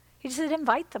come. He just said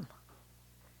invite them.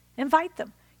 Invite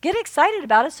them. Get excited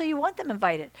about it so you want them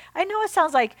invited. I know it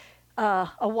sounds like a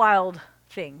wild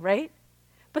thing, right?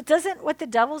 But doesn't what the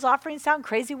devil's offering sound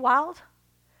crazy wild?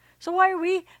 So why are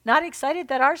we not excited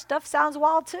that our stuff sounds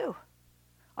wild too?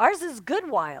 Ours is good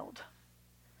wild.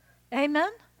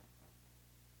 Amen?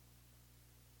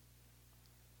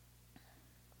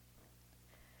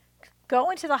 Go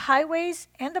into the highways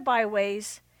and the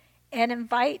byways and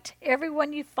invite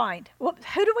everyone you find. Well,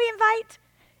 who do we invite?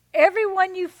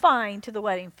 Everyone you find to the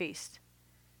wedding feast.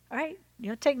 All right,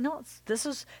 take notes. This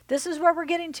is where we're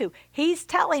getting to. He's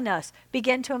telling us,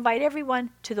 begin to invite everyone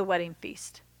to the wedding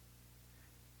feast.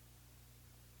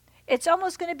 It's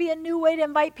almost going to be a new way to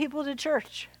invite people to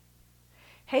church.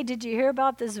 Hey, did you hear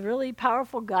about this really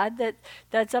powerful God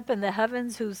that's up in the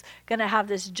heavens who's going to have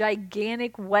this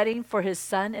gigantic wedding for his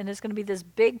son, and it's going to be this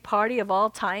big party of all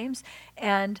times,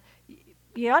 and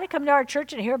you ought to come to our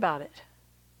church and hear about it.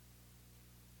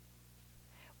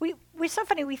 We're so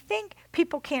funny. We think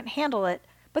people can't handle it,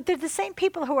 but they're the same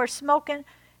people who are smoking,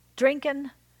 drinking,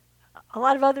 a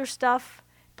lot of other stuff,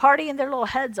 partying their little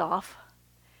heads off.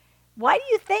 Why do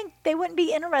you think they wouldn't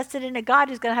be interested in a God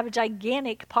who's going to have a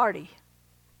gigantic party?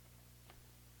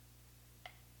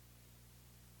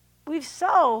 We've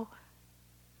so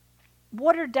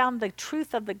watered down the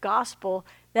truth of the gospel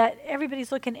that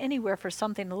everybody's looking anywhere for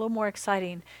something a little more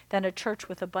exciting than a church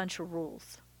with a bunch of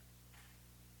rules.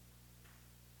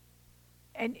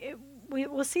 And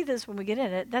we'll see this when we get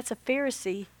in it. That's a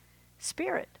Pharisee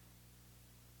spirit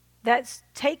that's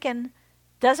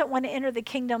doesn't want to enter the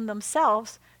kingdom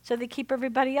themselves, so they keep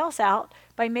everybody else out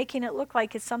by making it look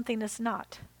like it's something that's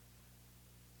not.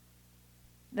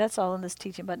 That's all in this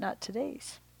teaching, but not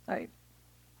today's. All right.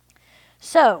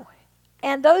 So,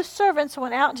 and those servants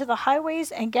went out into the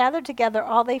highways and gathered together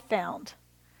all they found.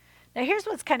 Now, here's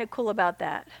what's kind of cool about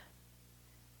that.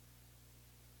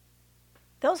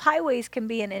 Those highways can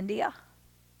be in India,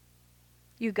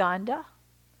 Uganda,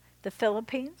 the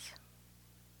Philippines.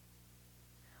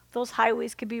 Those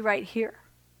highways could be right here.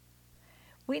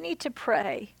 We need to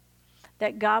pray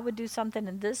that God would do something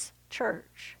in this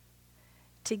church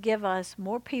to give us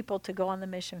more people to go on the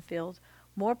mission field,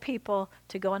 more people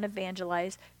to go and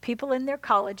evangelize, people in their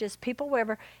colleges, people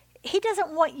wherever. He doesn't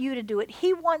want you to do it.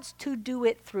 He wants to do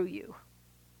it through you.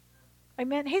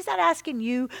 Amen. He's not asking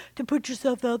you to put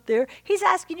yourself out there. He's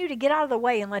asking you to get out of the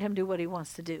way and let him do what he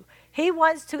wants to do. He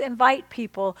wants to invite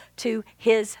people to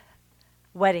his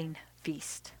wedding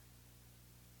feast.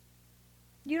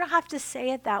 You don't have to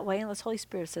say it that way unless Holy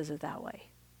Spirit says it that way.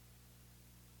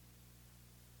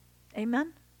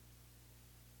 Amen.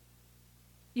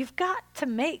 You've got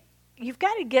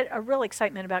to get a real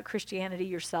excitement about Christianity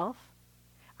yourself.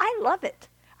 I love it.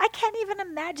 I can't even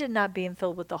imagine not being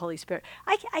filled with the Holy Spirit.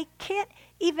 I can't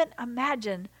even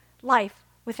imagine life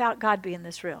without God being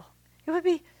this real. It would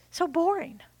be so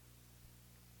boring.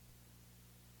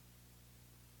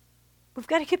 We've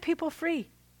got to get people free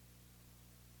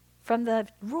from the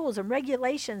rules and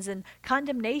regulations and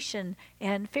condemnation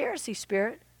and Pharisee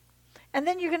spirit. And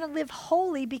then you're going to live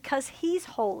holy because he's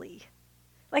holy.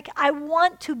 Like, I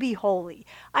want to be holy.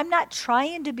 I'm not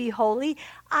trying to be holy.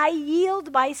 I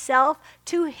yield myself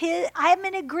to his. I'm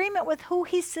in agreement with who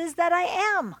he says that I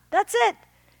am. That's it.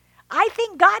 I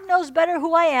think God knows better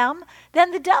who I am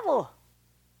than the devil.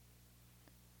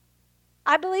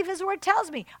 I believe his word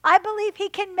tells me. I believe he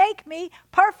can make me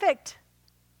perfect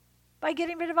by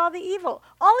getting rid of all the evil.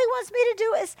 All he wants me to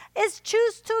do is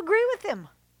choose to agree with him.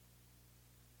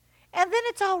 And then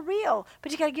it's all real.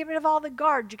 But you got to get rid of all the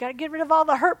guards. You got to get rid of all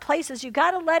the hurt places. You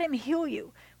got to let him heal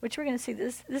you, which we're going to see.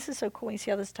 This is so cool. You see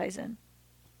how this ties in.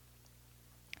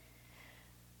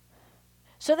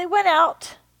 So they went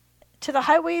out to the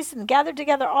highways and gathered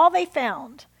together all they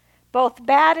found, both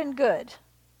bad and good.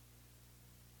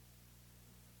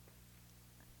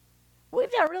 We've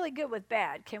done really good with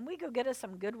bad. Can we go get us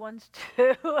some good ones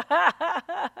too?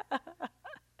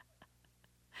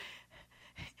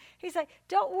 He's like,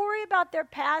 don't worry about their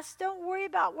past. Don't worry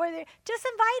about where they're. Just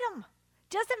invite them.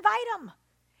 Just invite them.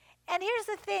 And here's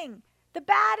the thing. The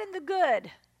bad and the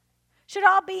good should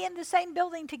all be in the same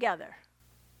building together.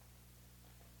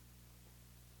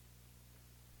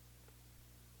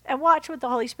 And watch what the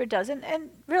Holy Spirit does. And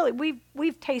really,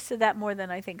 we've tasted that more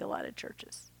than I think a lot of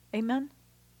churches. Amen?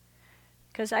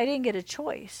 Because I didn't get a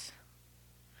choice.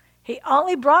 He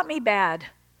only brought me bad.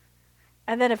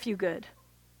 And then a few good.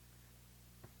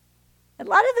 A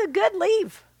lot of the good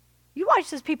leave. You watch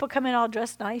those people come in all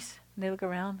dressed nice. And they look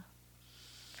around.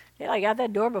 They're like out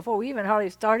that door before we even hardly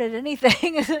started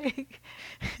anything.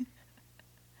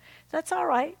 That's all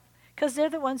right. Because they're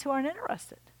the ones who aren't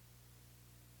interested.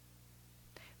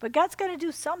 But God's going to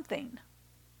do something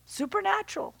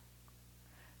supernatural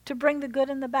to bring the good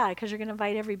and the bad, because you're going to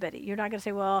invite everybody. You're not going to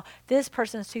say, well, this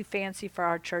person's too fancy for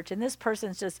our church, and this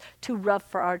person's just too rough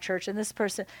for our church, and this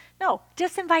person. No,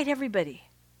 just invite everybody.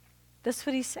 That's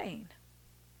what he's saying.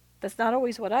 That's not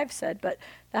always what I've said, but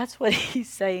that's what he's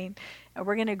saying, and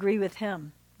we're going to agree with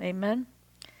him. Amen?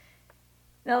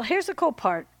 Now, here's the cool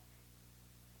part.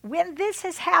 When this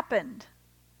has happened,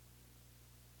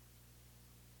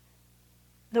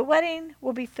 the wedding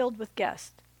will be filled with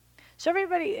guests. So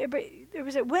everybody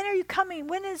was like, when are you coming?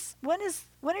 When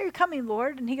are you coming,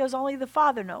 Lord? And he goes, only the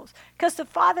Father knows. Because the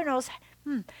Father knows,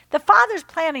 the Father's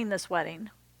planning this wedding.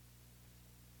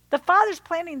 The Father's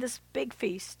planning this big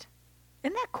feast.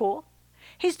 Isn't that cool?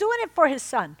 He's doing it for his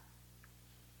Son.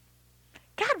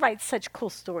 God writes such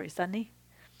cool stories, doesn't he?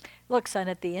 Look, son,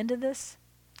 at the end of this,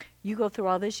 you go through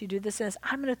all this, you do this and this,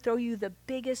 I'm going to throw you the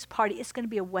biggest party. It's going to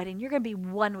be a wedding. You're going to be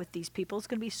one with these people. It's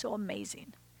going to be so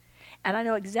amazing. And I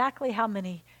know exactly how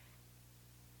many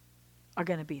are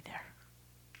going to be there.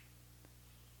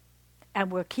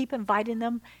 And we'll keep inviting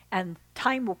them, and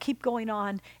time will keep going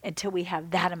on until we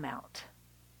have that amount.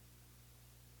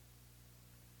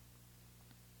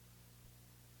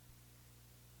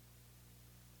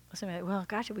 Somebody, well,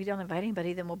 gosh, if we don't invite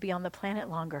anybody, then we'll be on the planet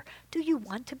longer. Do you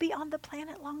want to be on the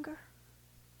planet longer?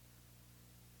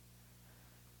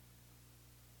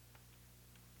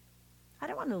 I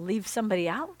don't want to leave somebody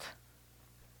out.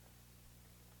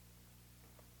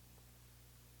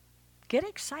 Get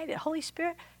excited. Holy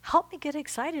Spirit, help me get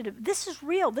excited. This is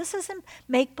real. This isn't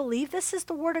make-believe. This is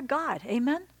the Word of God.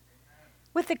 Amen?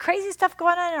 With the crazy stuff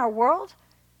going on in our world,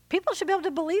 people should be able to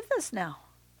believe this now.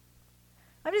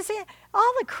 I'm just saying,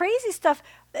 all the crazy stuff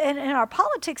in our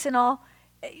politics and all,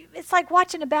 it's like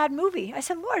watching a bad movie. I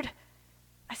said,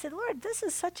 Lord, this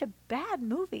is such a bad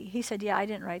movie. He said, yeah, I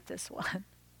didn't write this one.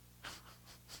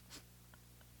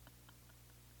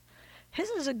 His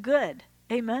is a good.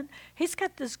 Amen? He's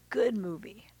got this good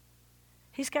movie.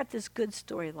 He's got this good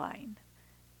storyline.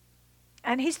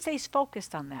 And he stays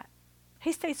focused on that.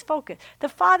 He stays focused. The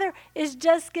Father is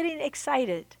just getting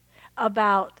excited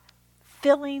about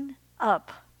filling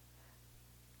up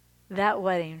that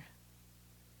wedding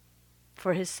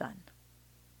for his Son.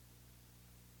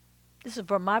 This is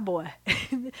for my boy.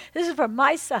 This is for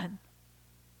my son.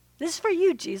 This is for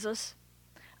you, Jesus.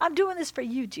 I'm doing this for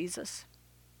you, Jesus.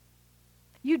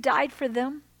 You died for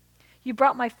them. You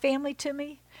brought my family to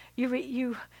me.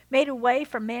 You made a way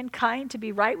for mankind to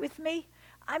be right with me.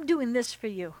 I'm doing this for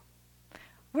you.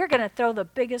 We're going to throw the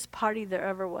biggest party there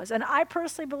ever was. And I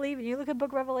personally believe, and you look at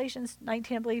book Revelations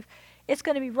 19, I believe, it's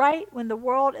going to be right when the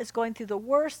world is going through the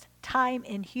worst time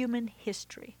in human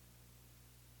history.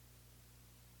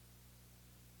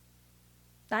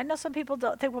 Now, I know some people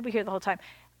don't think we'll be here the whole time.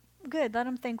 Good, let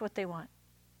them think what they want.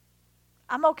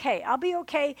 I'm okay. I'll be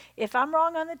okay. If I'm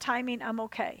wrong on the timing, I'm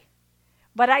okay.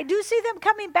 But I do see them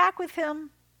coming back with him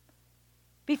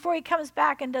before he comes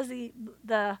back and does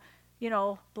the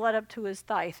blood up to his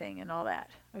thigh thing and all that,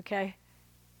 okay?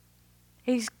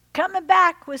 He's coming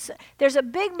back with, there's a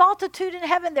big multitude in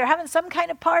heaven. They're having some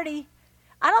kind of party.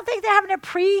 I don't think they're having a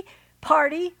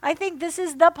pre-party. I think this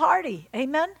is the party.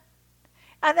 Amen?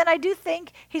 And then I do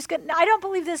think he's going to, I don't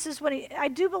believe this is I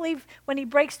do believe when he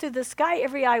breaks through the sky,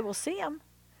 every eye will see him.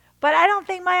 But I don't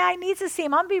think my eye needs to see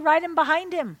him. I'll be right in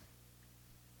behind him.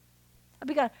 I'll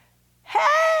be going,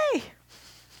 hey!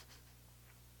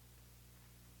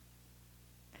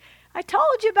 I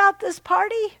told you about this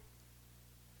party.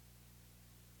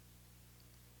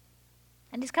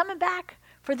 And he's coming back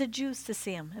for the Jews to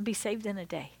see him and be saved in a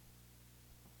day.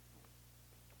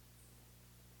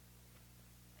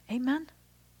 Amen?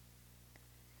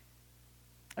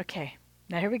 Okay,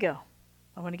 now here we go.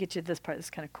 I want to get you to this part. This is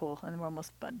kind of cool, and we're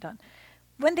almost done.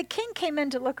 When the king came in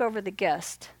to look over the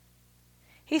guest,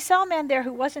 he saw a man there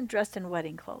who wasn't dressed in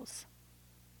wedding clothes.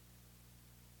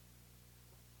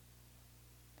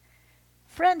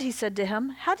 Friend, he said to him,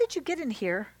 how did you get in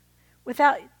here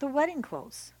without the wedding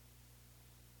clothes.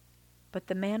 But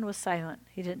the man was silent.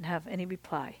 He didn't have any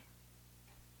reply.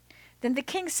 Then the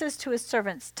king says to his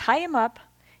servants, tie him up,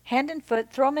 hand and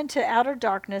foot, throw him into outer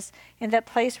darkness in that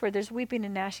place where there's weeping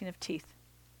and gnashing of teeth.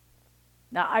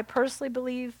 Now, I personally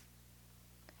believe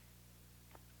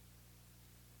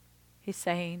he's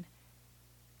saying,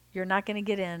 you're not going to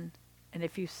get in. And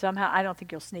if you somehow, I don't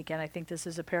think you'll sneak in. I think this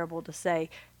is a parable to say,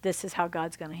 this is how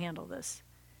God's going to handle this.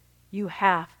 You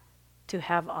have to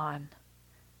have on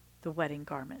the wedding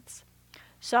garments.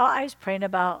 So I was praying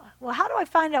about, well, how do I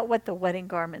find out what the wedding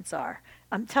garments are?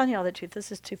 I'm telling you all the truth.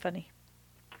 This is too funny.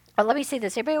 Let me say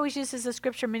this. Everybody always uses the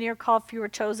scripture, many are called, few are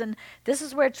chosen. This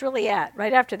is where it's really at,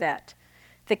 right after that.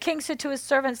 The king said to his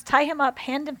servants, tie him up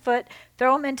hand and foot,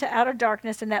 throw him into outer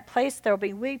darkness. In that place there will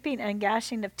be weeping and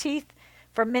gnashing of teeth,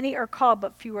 for many are called,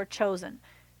 but few are chosen.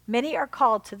 Many are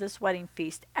called to this wedding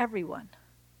feast, everyone.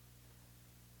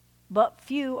 But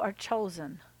few are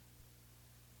chosen.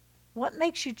 What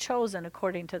makes you chosen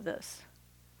according to this?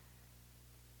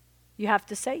 You have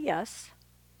to say yes,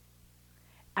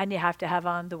 and you have to have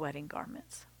on the wedding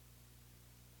garments.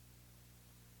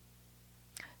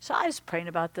 So I was praying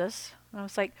about this. I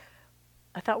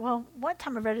thought, well, one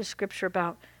time I read a scripture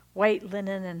about white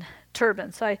linen and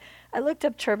turban. So I looked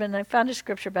up turban and I found a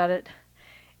scripture about it.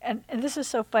 And this is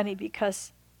so funny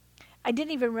because I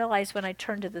didn't even realize when I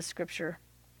turned to the scripture.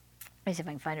 Let me see if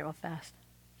I can find it real fast.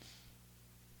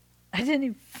 I didn't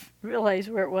even realize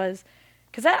where it was.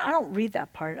 Because I don't read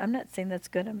that part. I'm not saying that's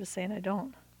good. I'm just saying I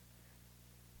don't.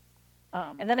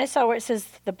 And then I saw where it says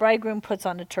the bridegroom puts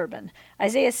on a turban.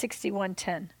 Isaiah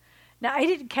 61:10. Now, I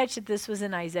didn't catch that this was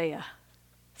in Isaiah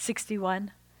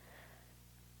 61.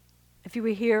 If you were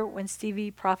here when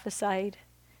Stevie prophesied,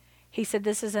 he said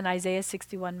this is an Isaiah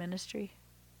 61 ministry.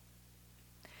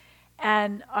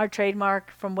 And our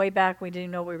trademark from way back, we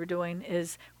didn't know what we were doing,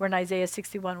 is we're in Isaiah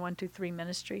 61, 1-3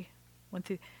 ministry.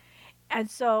 And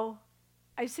so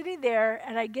I'm sitting there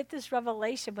and I get this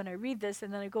revelation when I read this,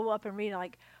 and then I go up and read it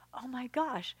like, oh my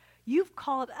gosh, you've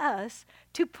called us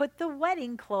to put the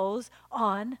wedding clothes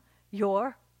on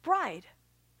your bride.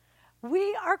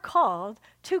 We are called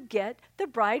to get the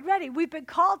bride ready. We've been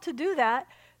called to do that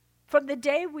from the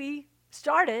day we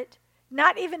started,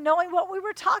 not even knowing what we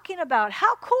were talking about.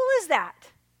 How cool is that?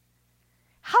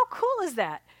 How cool is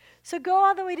that? So go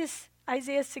all the way to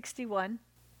Isaiah 61.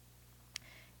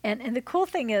 And the cool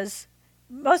thing is,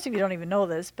 most of you don't even know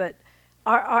this, but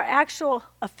our actual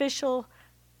official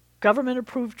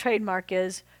government-approved trademark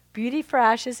is Beauty for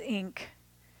Ashes, Inc.,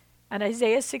 and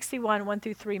Isaiah 61,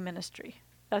 1-3 ministry.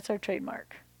 That's our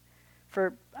trademark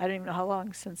for, I don't even know how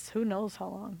long, since who knows how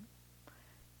long.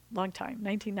 Long time,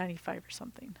 1995 or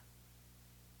something.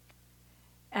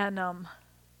 And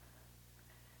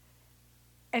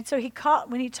so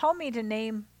when he told me to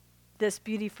name this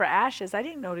Beauty for Ashes, I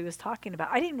didn't know what he was talking about.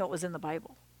 I didn't know it was in the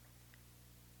Bible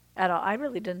at all. I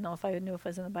really didn't know if I knew if it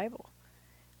was in the Bible.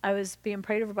 I was being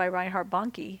prayed over by Reinhard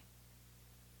Bonnke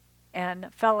and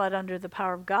fell out under the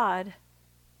power of God,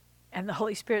 and the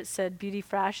Holy Spirit said, Beauty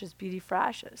for Ashes, Beauty for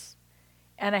Ashes.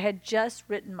 And I had just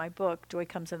written my book, Joy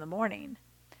Comes in the Morning,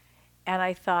 and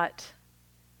I thought,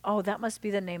 oh, that must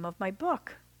be the name of my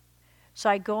book. So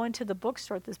I go into the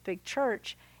bookstore at this big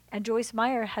church, and Joyce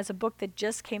Meyer has a book that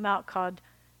just came out called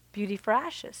Beauty for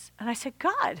Ashes. And I said,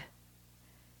 God,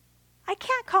 I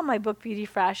can't call my book Beauty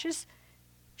for Ashes.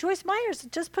 Joyce Myers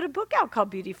just put a book out called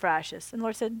Beauty for Ashes. And the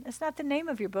Lord said, it's not the name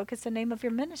of your book, it's the name of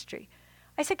your ministry.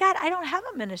 I said, God, I don't have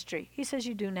a ministry. He says,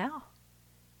 you do now.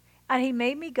 And he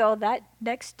made me go that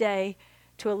next day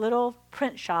to a little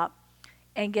print shop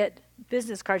and get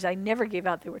business cards I never gave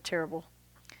out. They were terrible.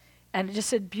 And it just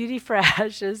said Beauty for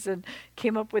Ashes and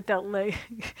came up with that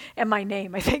and my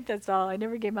name. I think that's all. I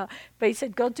never gave out. But he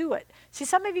said, go do it. See,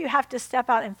 some of you have to step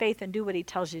out in faith and do what he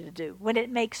tells you to do when it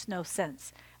makes no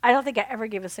sense. I don't think I ever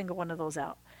gave a single one of those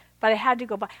out. But I had to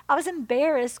go by. I was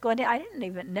embarrassed going in. I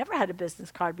never had a business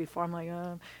card before. I'm like,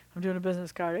 I'm doing a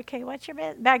business card. Okay, what's your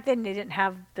business? Back then they didn't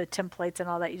have the templates and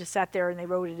all that. You just sat there and they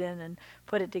wrote it in and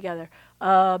put it together.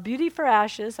 Beauty for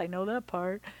Ashes, I know that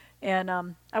part. And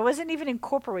I wasn't even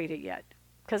incorporated yet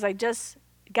because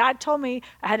God told me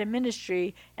I had a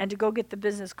ministry and to go get the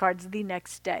business cards the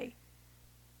next day.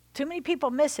 Too many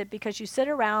people miss it because you sit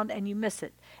around and you miss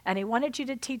it. And he wanted you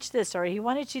to teach this or he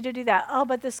wanted you to do that. Oh,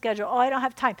 but the schedule. Oh, I don't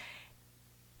have time.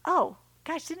 Oh,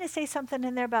 gosh, didn't it say something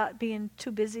in there about being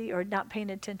too busy or not paying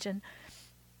attention?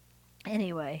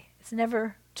 Anyway, it's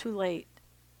never too late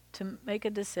to make a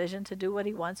decision to do what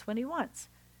he wants when he wants.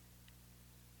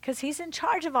 Because he's in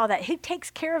charge of all that. He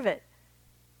takes care of it.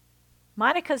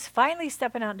 Monica's finally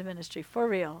stepping out into ministry, for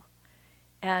real.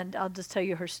 And I'll just tell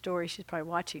you her story. She's probably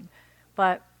watching.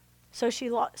 But so she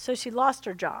lost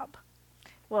her job.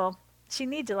 Well, she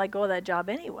needed to let go of that job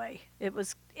anyway. It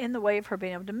was in the way of her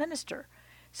being able to minister.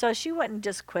 So she wouldn't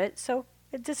just quit, so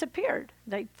it disappeared.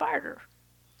 They fired her.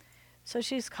 So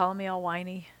she's calling me all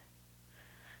whiny.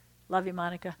 Love you,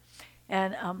 Monica.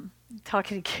 And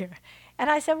talking to Karen. And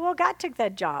I said, well, God took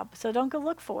that job, so don't go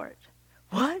look for it.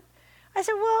 What? I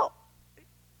said, well,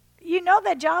 you know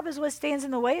that job is what stands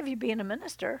in the way of you being a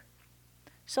minister.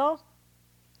 So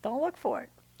don't look for it.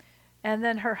 And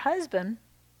then her husband,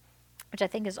 which I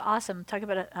think is awesome, talk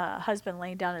about a husband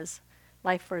laying down his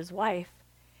life for his wife.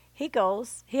 He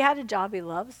had a job he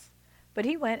loves, but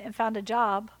he went and found a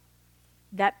job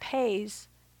that pays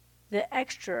the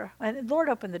extra, and the Lord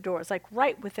opened the doors, like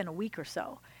right within a week or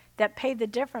so, that paid the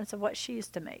difference of what she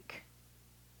used to make.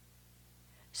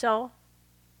 So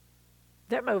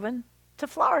they're moving to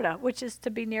Florida, which is to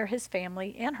be near his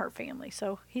family and her family.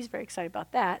 So he's very excited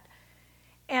about that.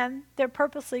 And they're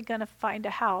purposely going to find a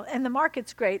house. And the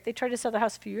market's great. They tried to sell their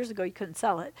house a few years ago. You couldn't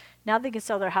sell it. Now they can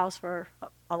sell their house for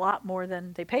a lot more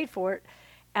than they paid for it.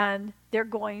 And they're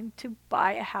going to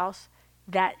buy a house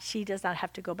that she does not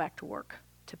have to go back to work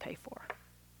to pay for.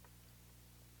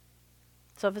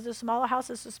 So if it's a smaller house,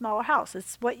 it's a smaller house.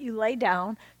 It's what you lay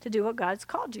down to do what God's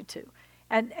called you to.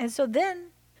 And so then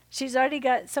she's already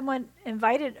got someone in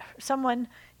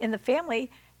the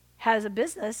family has a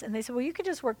business, and they said, well, you could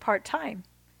just work part-time.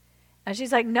 And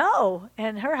she's like, no.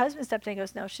 And her husband stepped in and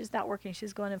goes, no, she's not working.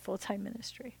 She's going in full-time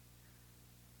ministry.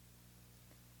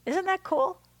 Isn't that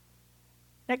cool?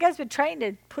 That guy's been trying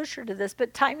to push her to this,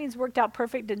 but timing's worked out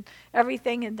perfect and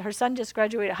everything. And her son just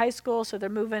graduated high school, so they're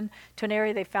moving to an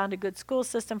area they found a good school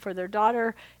system for their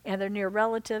daughter, and they're near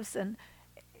relatives. And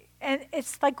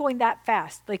it's like going that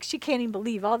fast. Like she can't even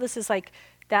believe all this is like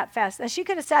that fast. And she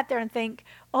could have sat there and think,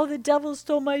 oh, the devil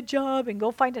stole my job, and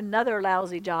go find another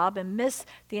lousy job and miss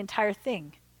the entire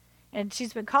thing. And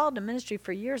she's been called to ministry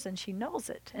for years, and she knows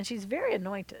it. And she's very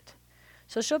anointed.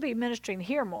 So she'll be ministering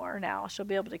here more now. She'll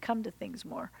be able to come to things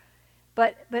more.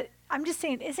 But I'm just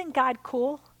saying, isn't God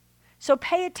cool? So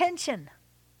pay attention.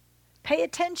 Pay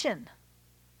attention.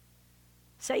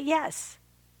 Say yes.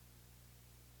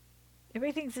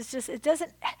 Everything's just, it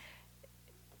doesn't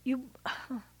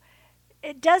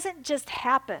just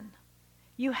happen.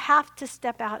 You have to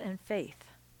step out in faith.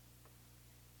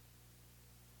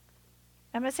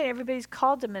 I'm not saying everybody's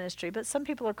called to ministry, but some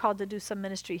people are called to do some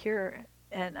ministry here,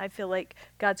 and I feel like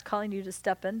God's calling you to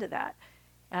step into that.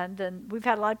 And then we've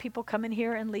had a lot of people come in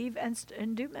here and leave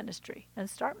and do ministry and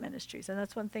start ministries, and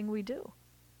that's one thing we do.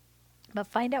 But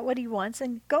find out what he wants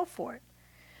and go for it.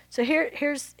 So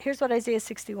here's what Isaiah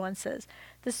 61 says.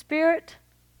 The Spirit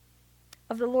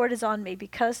of the Lord is on me,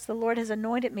 because the Lord has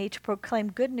anointed me to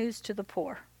proclaim good news to the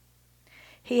poor.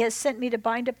 He has sent me to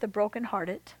bind up the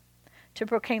brokenhearted, to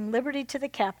proclaim liberty to the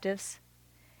captives,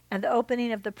 and the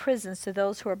opening of the prisons to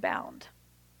those who are bound,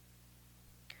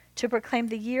 to proclaim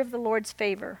the year of the Lord's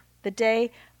favor, the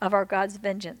day of our God's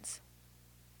vengeance,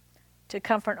 to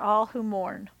comfort all who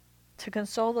mourn, to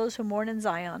console those who mourn in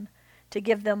Zion, to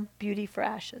give them beauty for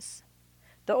ashes,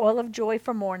 the oil of joy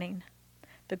for mourning,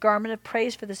 the garment of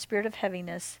praise for the spirit of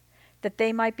heaviness, that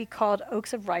they might be called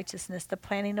oaks of righteousness, the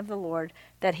planting of the Lord,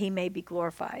 that he may be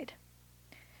glorified.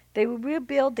 They will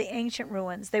rebuild the ancient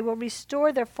ruins. They will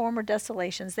restore their former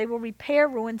desolations. They will repair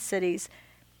ruined cities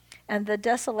and the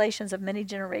desolations of many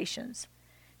generations.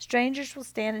 Strangers will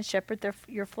stand and shepherd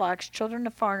your flocks. Children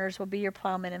of foreigners will be your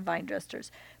plowmen and vine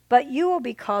dressers. But you will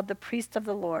be called the priests of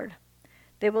the Lord.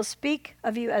 They will speak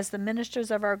of you as the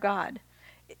ministers of our God.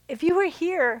 If you were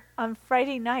here on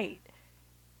Friday night,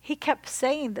 he kept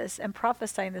saying this and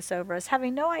prophesying this over us,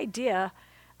 having no idea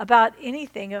about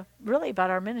anything really about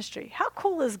our ministry. How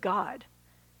cool is God?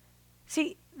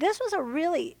 See, this was a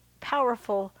really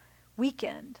powerful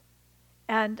weekend,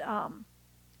 and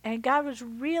God was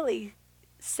really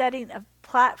setting a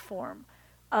platform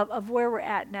of where we're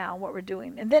at now, what we're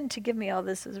doing. And then to give me all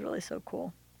this is really so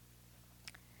cool.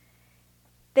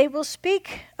 They will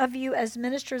speak of you as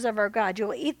ministers of our God. You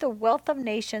will eat the wealth of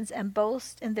nations and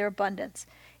boast in their abundance.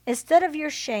 Instead of your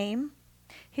shame,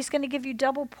 he's going to give you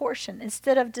double portion.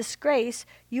 Instead of disgrace,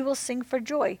 you will sing for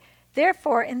joy.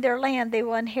 Therefore, in their land they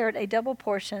will inherit a double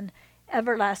portion,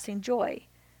 everlasting joy.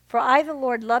 For I, the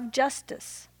Lord, love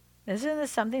justice. Isn't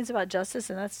this something about justice?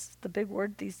 And that's the big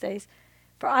word these days.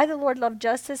 For I, the Lord, love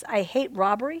justice. I hate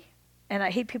robbery, and I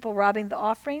hate people robbing the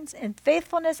offerings. In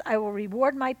faithfulness I will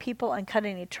reward my people and cut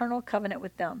an eternal covenant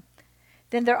with them.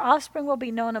 Then their offspring will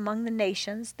be known among the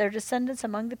nations, their descendants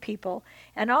among the people,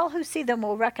 and all who see them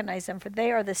will recognize them, for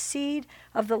they are the seed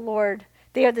of the Lord.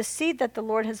 They are the seed that the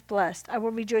Lord has blessed. I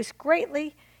will rejoice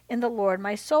greatly in the Lord.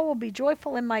 My soul will be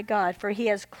joyful in my God, for he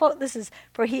has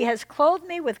clothed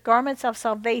me with garments of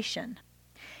salvation.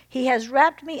 He has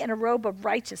wrapped me in a robe of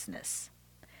righteousness,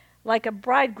 like a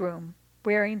bridegroom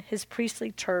wearing his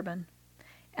priestly turban,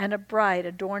 and a bride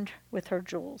adorned with her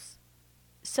jewels.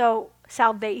 So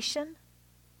salvation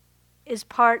is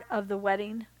part of the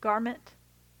wedding garment,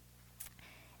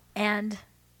 and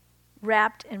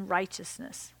wrapped in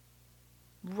righteousness,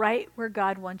 right where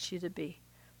God wants you to be,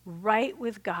 right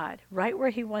with God, right where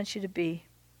he wants you to be,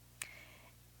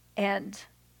 and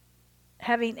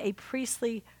having a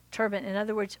priestly turban. In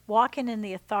other words, walking in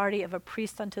the authority of a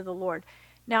priest unto the Lord.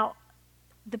 Now,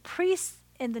 the priest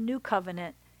in the new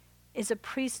covenant is a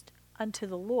priest unto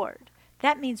the Lord.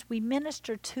 That means we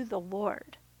minister to the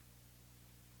Lord.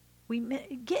 We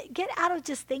get out of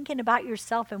just thinking about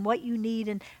yourself and what you need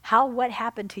and what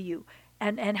happened to you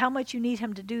and how much you need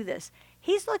him to do this.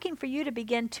 He's looking for you to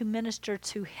begin to minister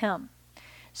to him.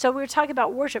 So we were talking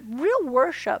about worship. Real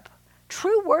worship,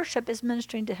 true worship is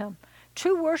ministering to him.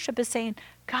 True worship is saying,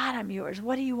 God, I'm yours.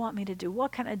 What do you want me to do?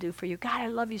 What can I do for you? God, I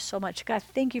love you so much. God,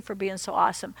 thank you for being so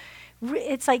awesome.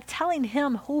 It's like telling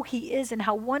him who he is and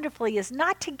how wonderful he is,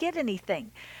 not to get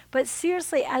anything, but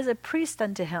seriously as a priest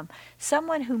unto him,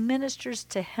 someone who ministers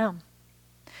to him,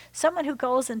 someone who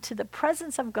goes into the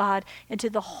presence of God, into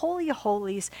the Holy of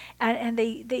Holies, and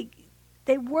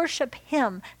they worship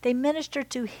him. They minister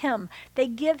to him. They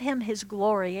give him his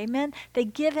glory. Amen? They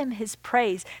give him his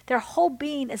praise. Their whole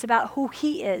being is about who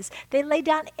he is. They lay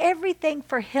down everything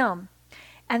for him,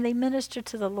 and they minister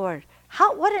to the Lord.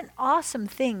 What an awesome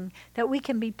thing that we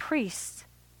can be priests.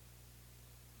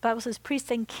 The Bible says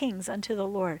priests and kings unto the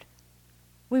Lord.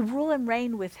 We rule and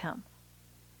reign with him.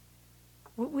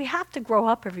 We have to grow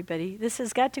up, everybody. This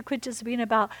has got to quit just being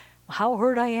about how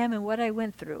hurt I am and what I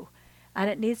went through. And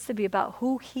it needs to be about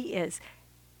who he is.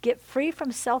 Get free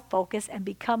from self-focus and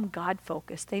become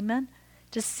God-focused. Amen?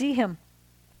 Just see him.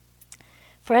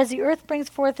 For as the earth brings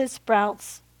forth its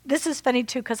sprouts, this is funny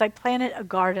too because I planted a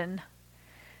garden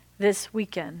this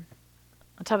weekend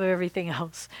on top of everything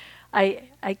else.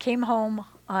 I came home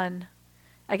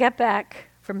I got back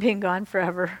from being gone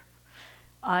forever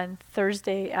on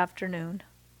Thursday afternoon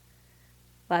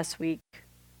last week.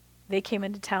 They came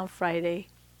into town Friday.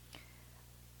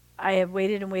 I have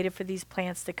waited and waited for these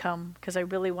plants to come because I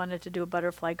really wanted to do a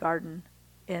butterfly garden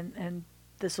in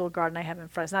this little garden I have in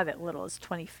front. It's not that little. It's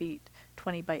 20 feet,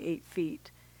 20 by 8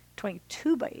 feet,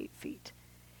 22 by 8 feet.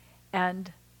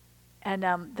 And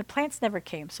the plants never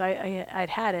came, so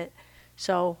I'd had it.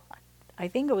 So I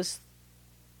think it was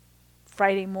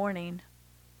Friday morning.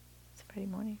 Is it Friday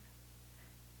morning?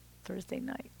 Thursday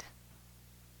night.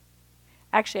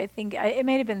 Actually, I think it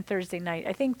may have been Thursday night.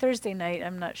 I think Thursday night,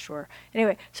 I'm not sure.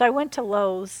 Anyway, so I went to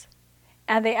Lowe's,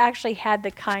 and they actually had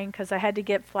the kind, because I had to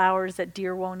get flowers that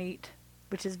deer won't eat,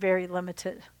 which is very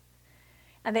limited.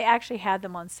 And they actually had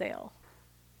them on sale.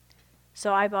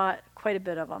 So I bought quite a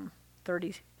bit of them,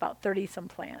 about 30 some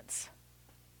plants.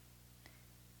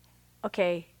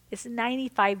 Okay, it's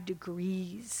 95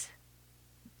 degrees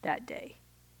that day.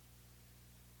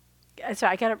 So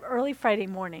I got up early Friday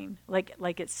morning,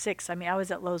 like at 6. I mean, I was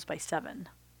at Lowe's by 7.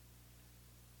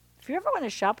 If you ever want to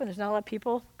shop and there's not a lot of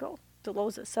people, go to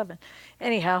Lowe's at 7.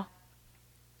 Anyhow,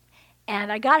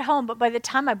 and I got home, but by the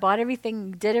time I bought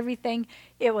everything, did everything,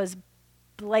 it was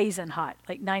blazing hot,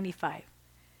 like 95.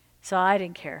 So I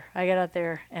didn't care. I got out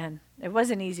there, and it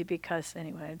wasn't easy because,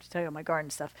 anyway, I'm just talking about my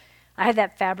garden stuff. I had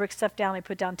that fabric stuff down I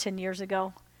put down 10 years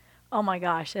ago. Oh my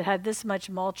gosh, it had this much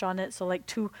mulch on it, so like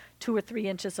 2 or 3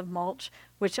 inches of mulch,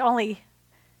 which only,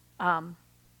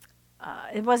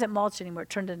 it wasn't mulch anymore, it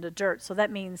turned into dirt. So that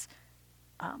means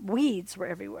weeds were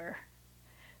everywhere.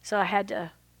 So I had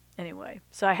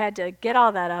to get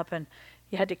all that up, and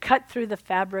you had to cut through the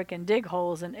fabric and dig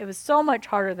holes, and it was so much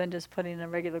harder than just putting in a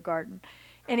regular garden.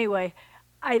 Anyway,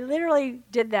 I literally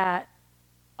did that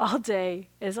all day.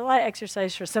 It's a lot of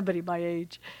exercise for somebody my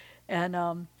age. And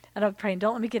I'm praying,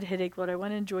 don't let me get a headache, Lord. I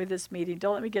want to enjoy this meeting.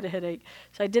 Don't let me get a headache.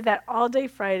 So I did that all day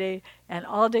Friday and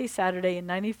all day Saturday in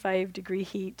 95-degree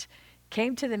heat.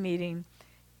 Came to the meeting,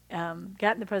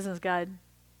 got in the presence of God,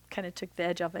 kind of took the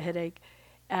edge off a headache.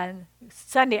 And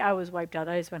Sunday I was wiped out.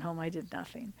 I just went home. I did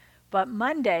nothing. But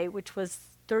Monday, which was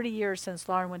 30 years since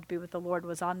Lauren went to be with the Lord,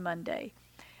 was on Monday.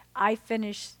 I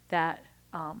finished that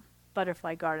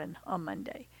butterfly garden on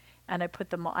Monday. And I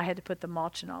had to put the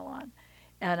mulch and all on.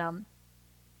 And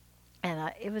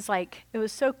it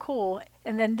was so cool.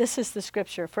 And then this is the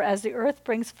scripture. For as the earth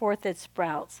brings forth its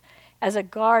sprouts, as a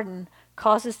garden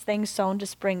causes things sown to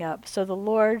spring up, so the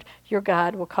Lord your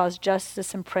God will cause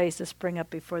justice and praise to spring up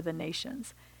before the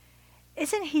nations.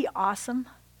 Isn't he awesome?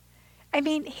 I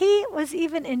mean, he was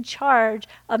even in charge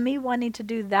of me wanting to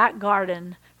do that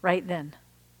garden right then.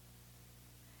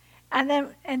 And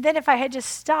then if I had just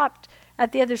stopped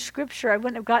at the other scripture, I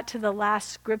wouldn't have got to the last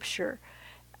scripture.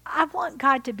 I want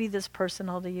God to be this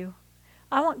personal to you.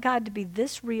 I want God to be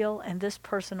this real and this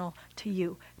personal to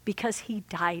you because he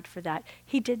died for that.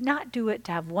 He did not do it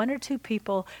to have one or two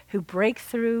people who break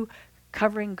through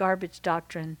covering garbage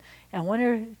doctrine and one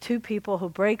or two people who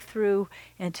break through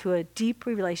into a deep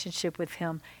relationship with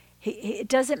him. It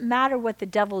doesn't matter what the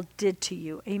devil did to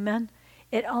you. Amen?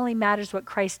 It only matters what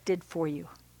Christ did for you.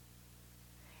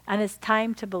 And it's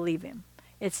time to believe him.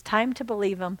 It's time to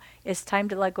believe him. It's time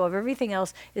to let go of everything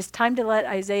else. It's time to let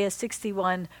Isaiah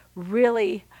 61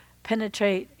 really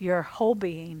penetrate your whole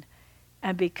being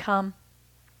and become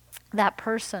that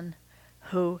person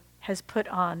who has put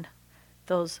on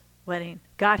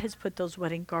God has put those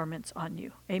wedding garments on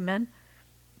you. Amen?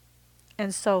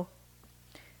 And so,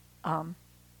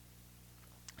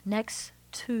 next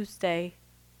Tuesday,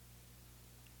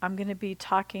 I'm going to be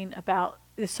talking about,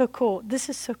 it's so cool. This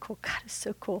is so cool. God is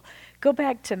so cool. Go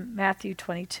back to Matthew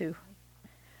 22.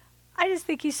 I just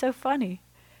think he's so funny.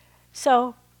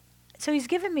 So he's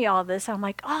given me all this. I'm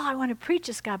like, oh, I want to preach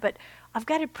this, God, but I've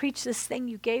got to preach this thing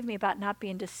you gave me about not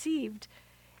being deceived.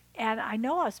 And I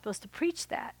know I was supposed to preach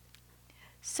that.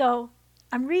 So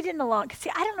I'm reading along.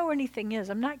 See, I don't know where anything is.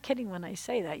 I'm not kidding when I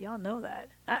say that. Y'all know that.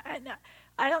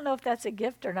 I don't know if that's a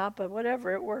gift or not, but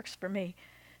whatever, it works for me.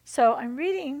 So I'm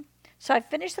reading. So I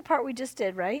finished the part we just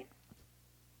did, right?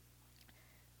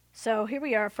 So here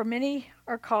we are. For many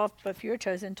are called, but few are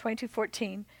chosen,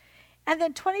 22:14. And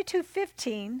then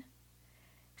 22:15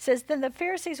 says, then the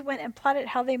Pharisees went and plotted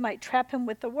how they might trap him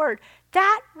with the word.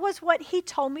 That was what he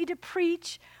told me to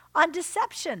preach on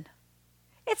deception.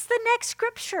 It's the next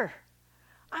scripture.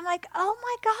 I'm like, oh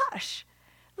my gosh.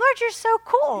 Lord, you're so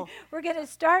cool. We're going to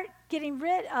start getting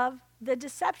rid of the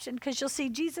deception because you'll see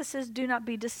Jesus says, do not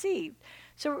be deceived.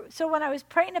 So when I was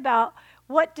praying about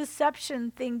what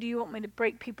deception thing do you want me to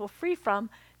break people free from,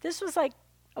 this was like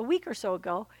a week or so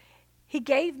ago. He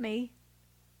gave me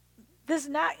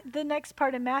the next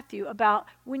part of Matthew about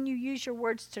when you use your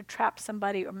words to trap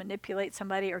somebody or manipulate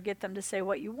somebody or get them to say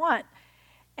what you want.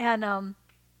 And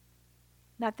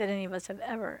not that any of us have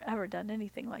ever done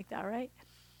anything like that, right?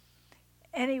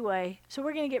 Anyway, so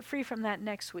we're going to get free from that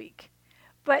next week.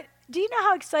 But do you know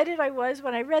how excited I was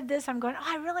when I read this? I'm going, oh,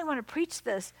 I really want to preach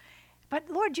this. But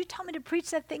Lord, you told me to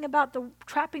preach that thing about the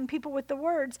trapping people with the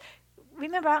words.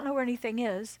 Remember, I don't know where anything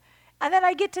is. And then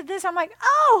I get to this, I'm like,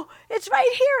 oh, it's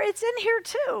right here. It's in here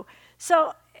too.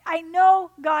 So I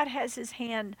know God has his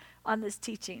hand on this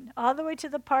teaching. All the way to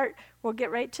the part, we'll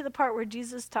get right to the part where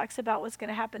Jesus talks about what's going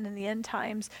to happen in the end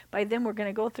times. By then, we're going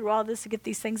to go through all this to get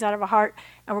these things out of our heart.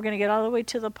 And we're going to get all the way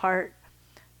to the part,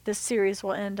 this series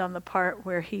will end on the part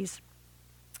where he's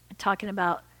talking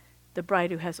about the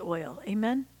bride who has oil.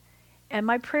 Amen? And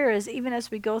my prayer is, even as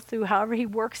we go through however he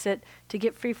works it to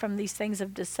get free from these things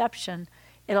of deception,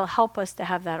 it'll help us to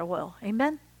have that oil.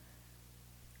 Amen?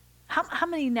 How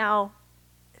many now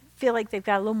feel like they've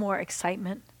got a little more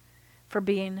excitement for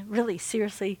being really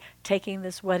seriously taking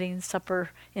this wedding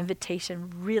supper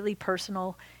invitation really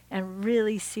personal and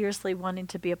really seriously wanting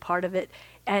to be a part of it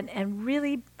and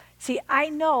really, see, I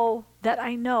know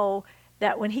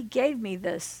that when he gave me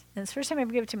this, and it's the first time he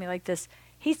ever gave it to me like this,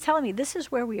 he's telling me this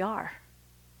is where we are.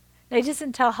 Now, he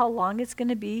doesn't tell how long it's going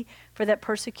to be for that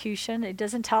persecution. It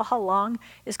doesn't tell how long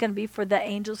it's going to be for the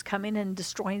angels coming and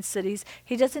destroying cities.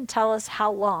 He doesn't tell us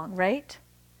how long, right?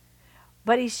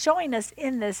 But he's showing us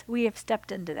in this, we have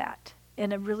stepped into that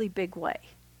in a really big way.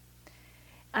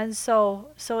 And so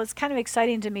it's kind of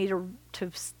exciting to me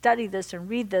to study this and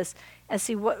read this and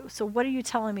see what are you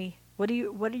telling me? What are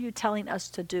you telling us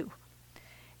to do?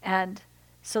 And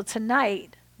so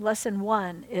tonight, lesson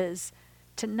 1 is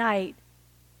tonight,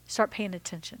 start paying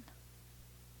attention.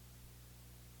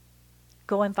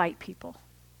 Go invite people.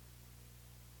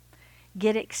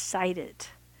 Get excited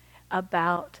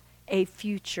about a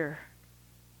future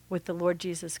with the Lord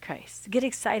Jesus Christ. Get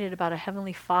excited about a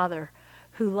Heavenly Father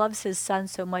who loves his Son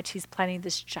so much he's planning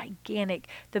this gigantic,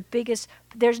 the biggest,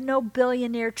 there's no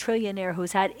billionaire, trillionaire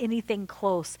who's had anything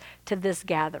close to this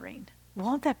gathering.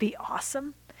 Won't that be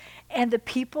awesome? And the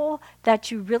people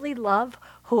that you really love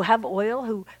who have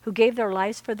oil, who gave their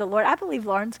lives for the Lord. I believe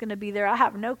Lauren's going to be there. I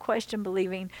have no question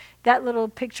believing. That little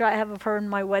picture I have of her in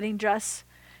my wedding dress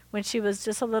when she was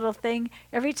just a little thing.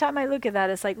 Every time I look at that,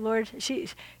 it's like, Lord,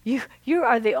 you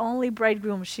are the only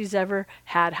bridegroom she's ever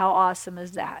had. How awesome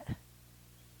is that?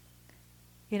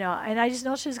 And I just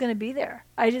know she's going to be there.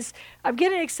 I'm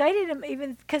getting excited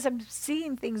even because I'm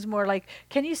seeing things more like,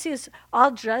 can you see us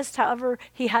all dressed however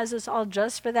he has us all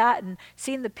dressed for that, and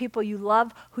seeing the people you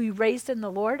love who you raised in the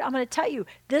Lord? I'm going to tell you,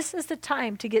 this is the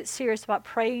time to get serious about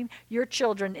praying your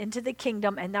children into the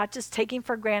kingdom and not just taking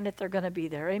for granted they're going to be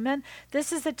there. Amen?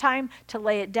 This is the time to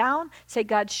lay it down. Say,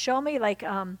 God, show me.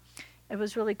 It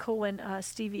was really cool when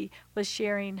Stevie was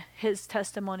sharing his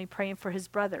testimony, praying for his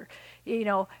brother.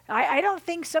 I don't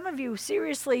think some of you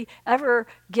seriously ever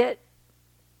get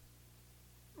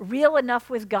real enough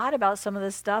with God about some of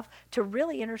this stuff to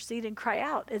really intercede and cry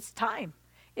out. It's time.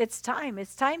 It's time.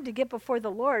 It's time to get before the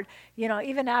Lord.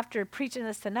 Even after preaching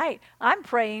this tonight, I'm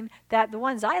praying that the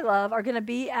ones I love are going to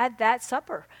be at that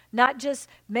supper. Not just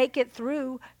make it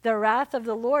through the wrath of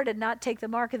the Lord and not take the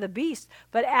mark of the beast,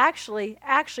 but actually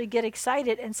get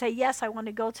excited and say, yes, I want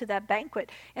to go to that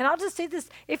banquet. And I'll just say this.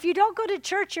 If you don't go to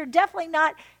church, you're definitely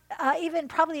not even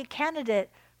probably a candidate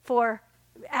for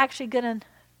actually going to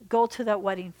go to that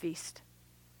wedding feast.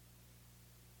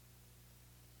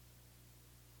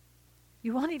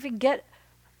 You won't even get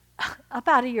up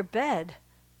out of your bed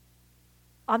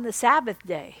on the Sabbath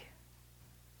day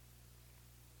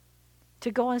to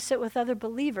go and sit with other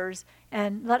believers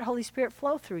and let Holy Spirit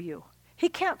flow through you. He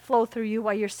can't flow through you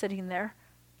while you're sitting there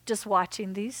just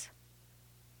watching these.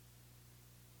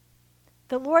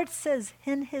 The Lord says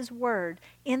in his word,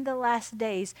 in the last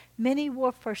days, many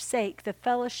will forsake the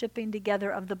fellowshipping together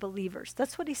of the believers.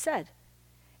 That's what he said.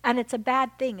 And it's a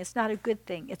bad thing. It's not a good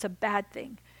thing. It's a bad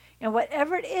thing. And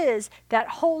whatever it is that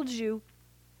holds you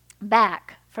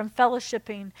back from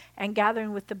fellowshipping and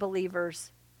gathering with the believers,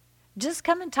 just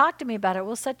come and talk to me about it.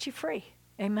 We'll set you free.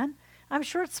 Amen? I'm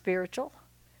sure it's spiritual.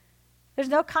 There's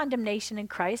no condemnation in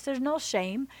Christ. There's no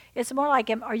shame. It's more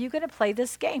like, are you going to play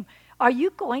this game? Are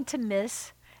you going to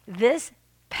miss this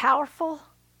powerful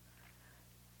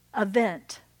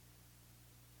event?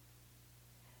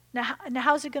 Now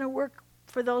how's it going to work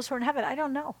for those who are in heaven? I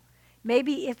don't know.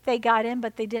 Maybe if they got in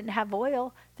but they didn't have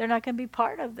oil, they're not going to be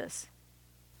part of this.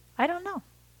 I don't know.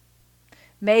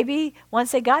 Maybe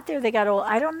once they got there, they got oil.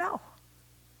 I don't know.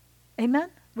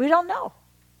 Amen? We don't know.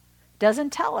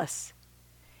 Doesn't tell us.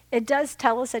 It does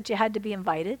tell us that you had to be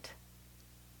invited.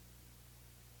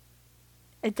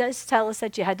 It does tell us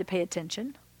that you had to pay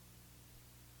attention.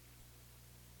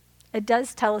 It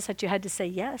does tell us that you had to say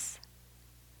yes.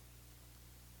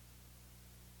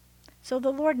 So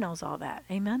the Lord knows all that.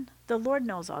 Amen? The Lord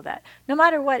knows all that. No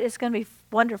matter what, it's going to be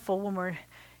wonderful when we're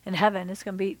in heaven. It's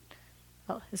going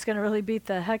to really beat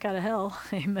the heck out of hell.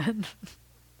 Amen?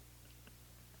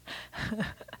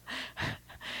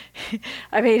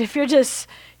 I mean, if you're just,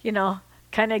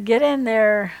 kind of get in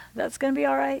there, that's going to be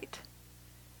all right.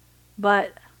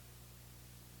 But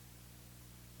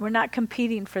we're not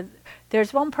competing for,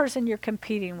 there's one person you're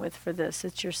competing with for this.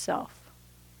 It's yourself.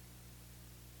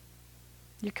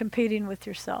 You're competing with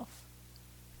yourself.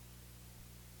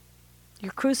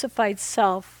 Your crucified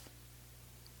self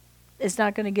is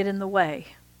not going to get in the way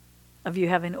of you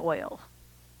having oil.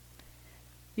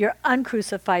 Your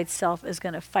uncrucified self is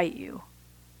going to fight you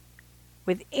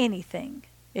with anything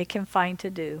it can find to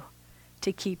do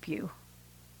to keep you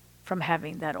from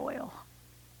having that oil.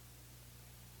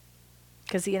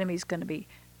 Because the enemy's going to be,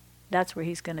 that's where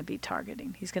he's going to be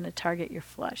targeting. He's going to target your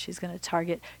flesh. He's going to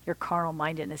target your carnal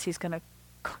mindedness. He's going to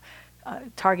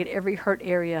target every hurt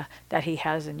area that he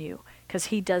has in you, because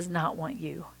he does not want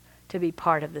you to be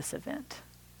part of this event.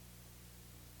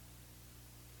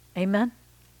 Amen?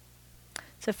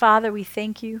 So, Father, we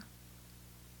thank you.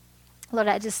 Lord,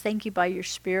 I just thank you by your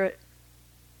Spirit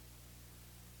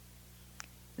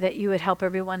that you would help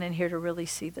everyone in here to really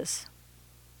see this.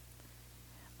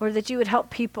 Or that you would help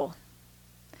people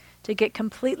to get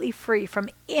completely free from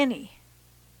any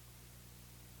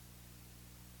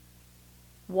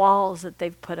walls that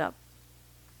they've put up,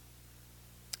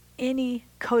 any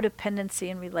codependency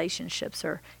in relationships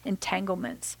or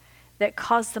entanglements that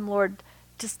cause them, Lord,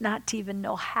 just not to even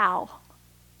know how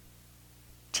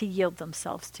to yield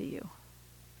themselves to you.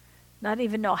 Not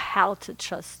even know how to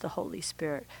trust the Holy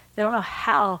Spirit. They don't know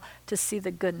how to see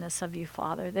the goodness of you,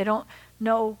 Father. They don't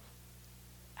know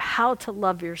how to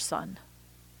love your Son.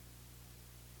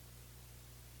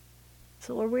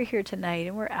 So, Lord, we're here tonight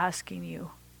and we're asking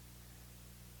you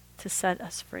to set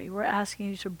us free. We're asking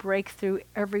you to break through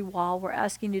every wall. We're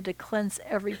asking you to cleanse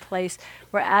every place.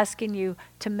 We're asking you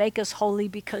to make us holy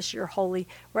because you're holy.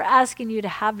 We're asking you to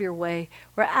have your way.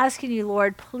 We're asking you,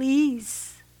 Lord,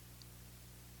 please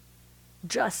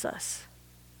dress us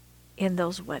in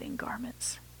those wedding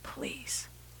garments. Please.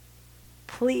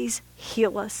 Please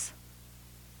heal us.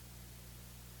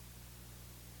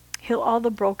 Heal all the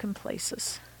broken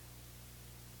places.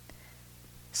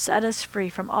 Set us free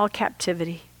from all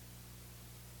captivity.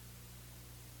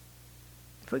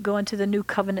 If we go into the new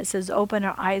covenant, it says, open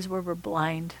our eyes where we're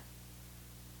blind.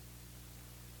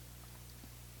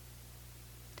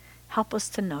 Help us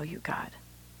to know you, God.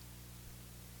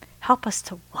 Help us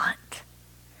to want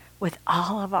with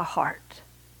all of our heart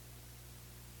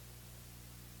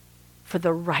for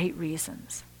the right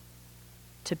reasons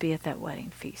to be at that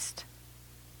wedding feast.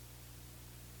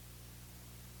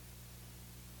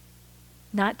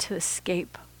 Not to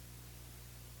escape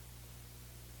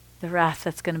the wrath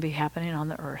that's going to be happening on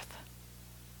the earth,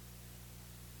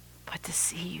 but to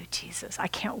see you, Jesus. I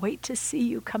can't wait to see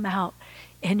you come out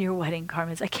in your wedding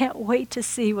garments. I can't wait to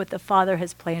see what the Father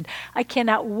has planned. I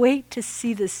cannot wait to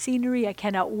see the scenery. I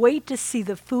cannot wait to see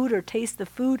the food or taste the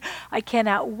food. I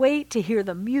cannot wait to hear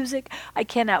the music. I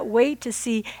cannot wait to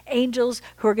see angels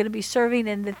who are going to be serving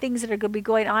and the things that are going to be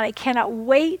going on. I cannot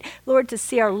wait, Lord, to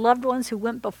see our loved ones who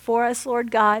went before us, Lord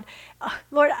God.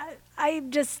 Lord,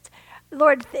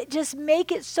 Lord, just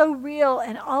make it so real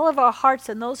in all of our hearts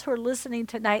and those who are listening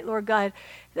tonight, Lord God,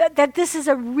 that this is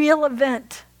a real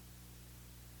event.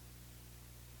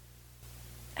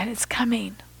 And it's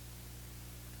coming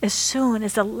as soon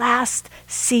as the last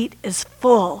seat is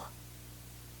full.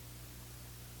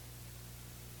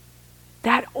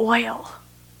 That oil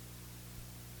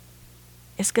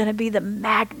is going to be the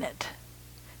magnet.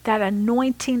 That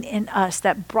anointing in us,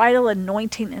 that bridal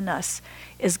anointing in us,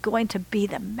 is going to be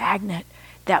the magnet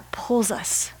that pulls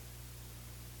us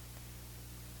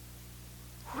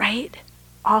right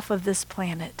off of this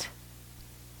planet.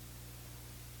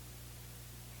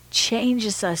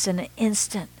 Changes us in an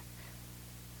instant.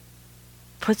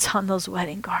 Puts on those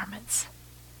wedding garments.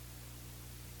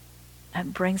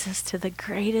 And brings us to the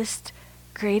greatest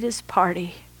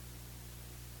party.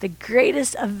 The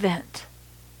greatest event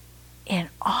in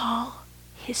all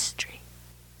history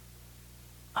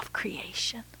of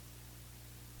creation.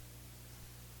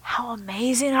 How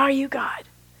amazing are you, God?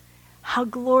 How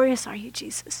glorious are you,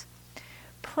 Jesus?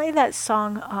 Play that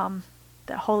song,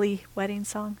 that holy wedding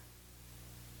song.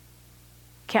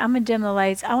 Okay, I'm going to dim the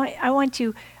lights.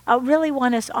 I really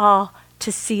want us all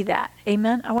to see that.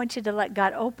 Amen? I want you to let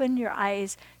God open your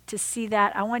eyes to see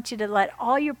that. I want you to let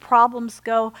all your problems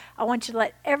go. I want you to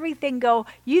let everything go.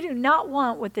 You do not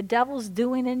want what the devil's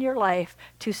doing in your life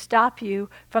to stop you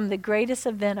from the greatest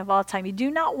event of all time. You do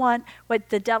not want what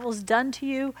the devil's done to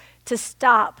you to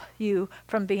stop you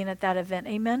from being at that event.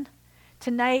 Amen?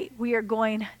 Tonight we are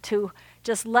going to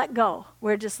just let go.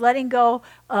 We're just letting go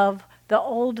of the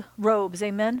old robes,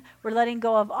 amen? We're letting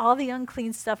go of all the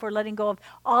unclean stuff. We're letting go of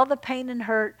all the pain and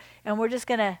hurt, and we're just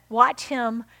going to watch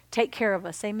him take care of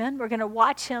us, amen? We're going to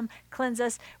watch him cleanse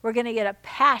us. We're going to get a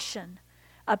passion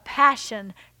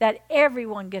that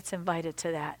everyone gets invited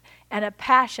to that, and a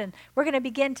passion. We're going to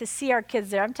begin to see our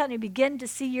kids there. I'm telling you, begin to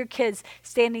see your kids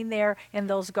standing there in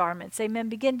those garments, amen?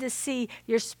 Begin to see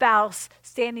your spouse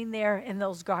standing there in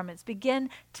those garments. Begin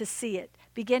to see it.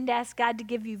 Begin to ask God to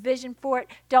give you vision for it.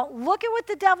 Don't look at what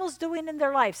the devil's doing in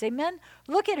their lives. Amen?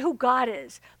 Look at who God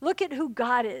is. Look at who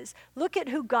God is. Look at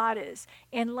who God is.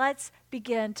 And let's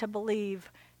begin to believe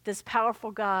this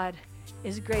powerful God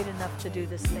is great enough to do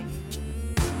this thing.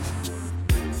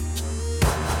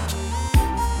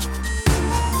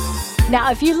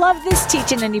 Now, if you love this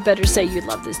teaching, and you better say you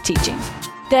love this teaching,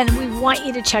 then we want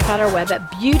you to check out our web at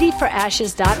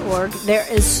beautyforashes.org. There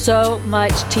is so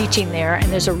much teaching there, and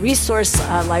there's a resource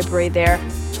library there.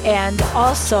 And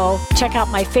also check out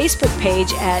my Facebook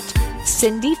page at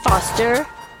Cindy Foster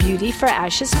Beauty for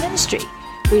Ashes Ministry.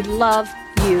 We'd love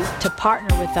you to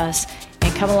partner with us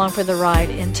and come along for the ride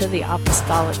into the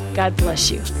apostolic. God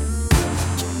bless you.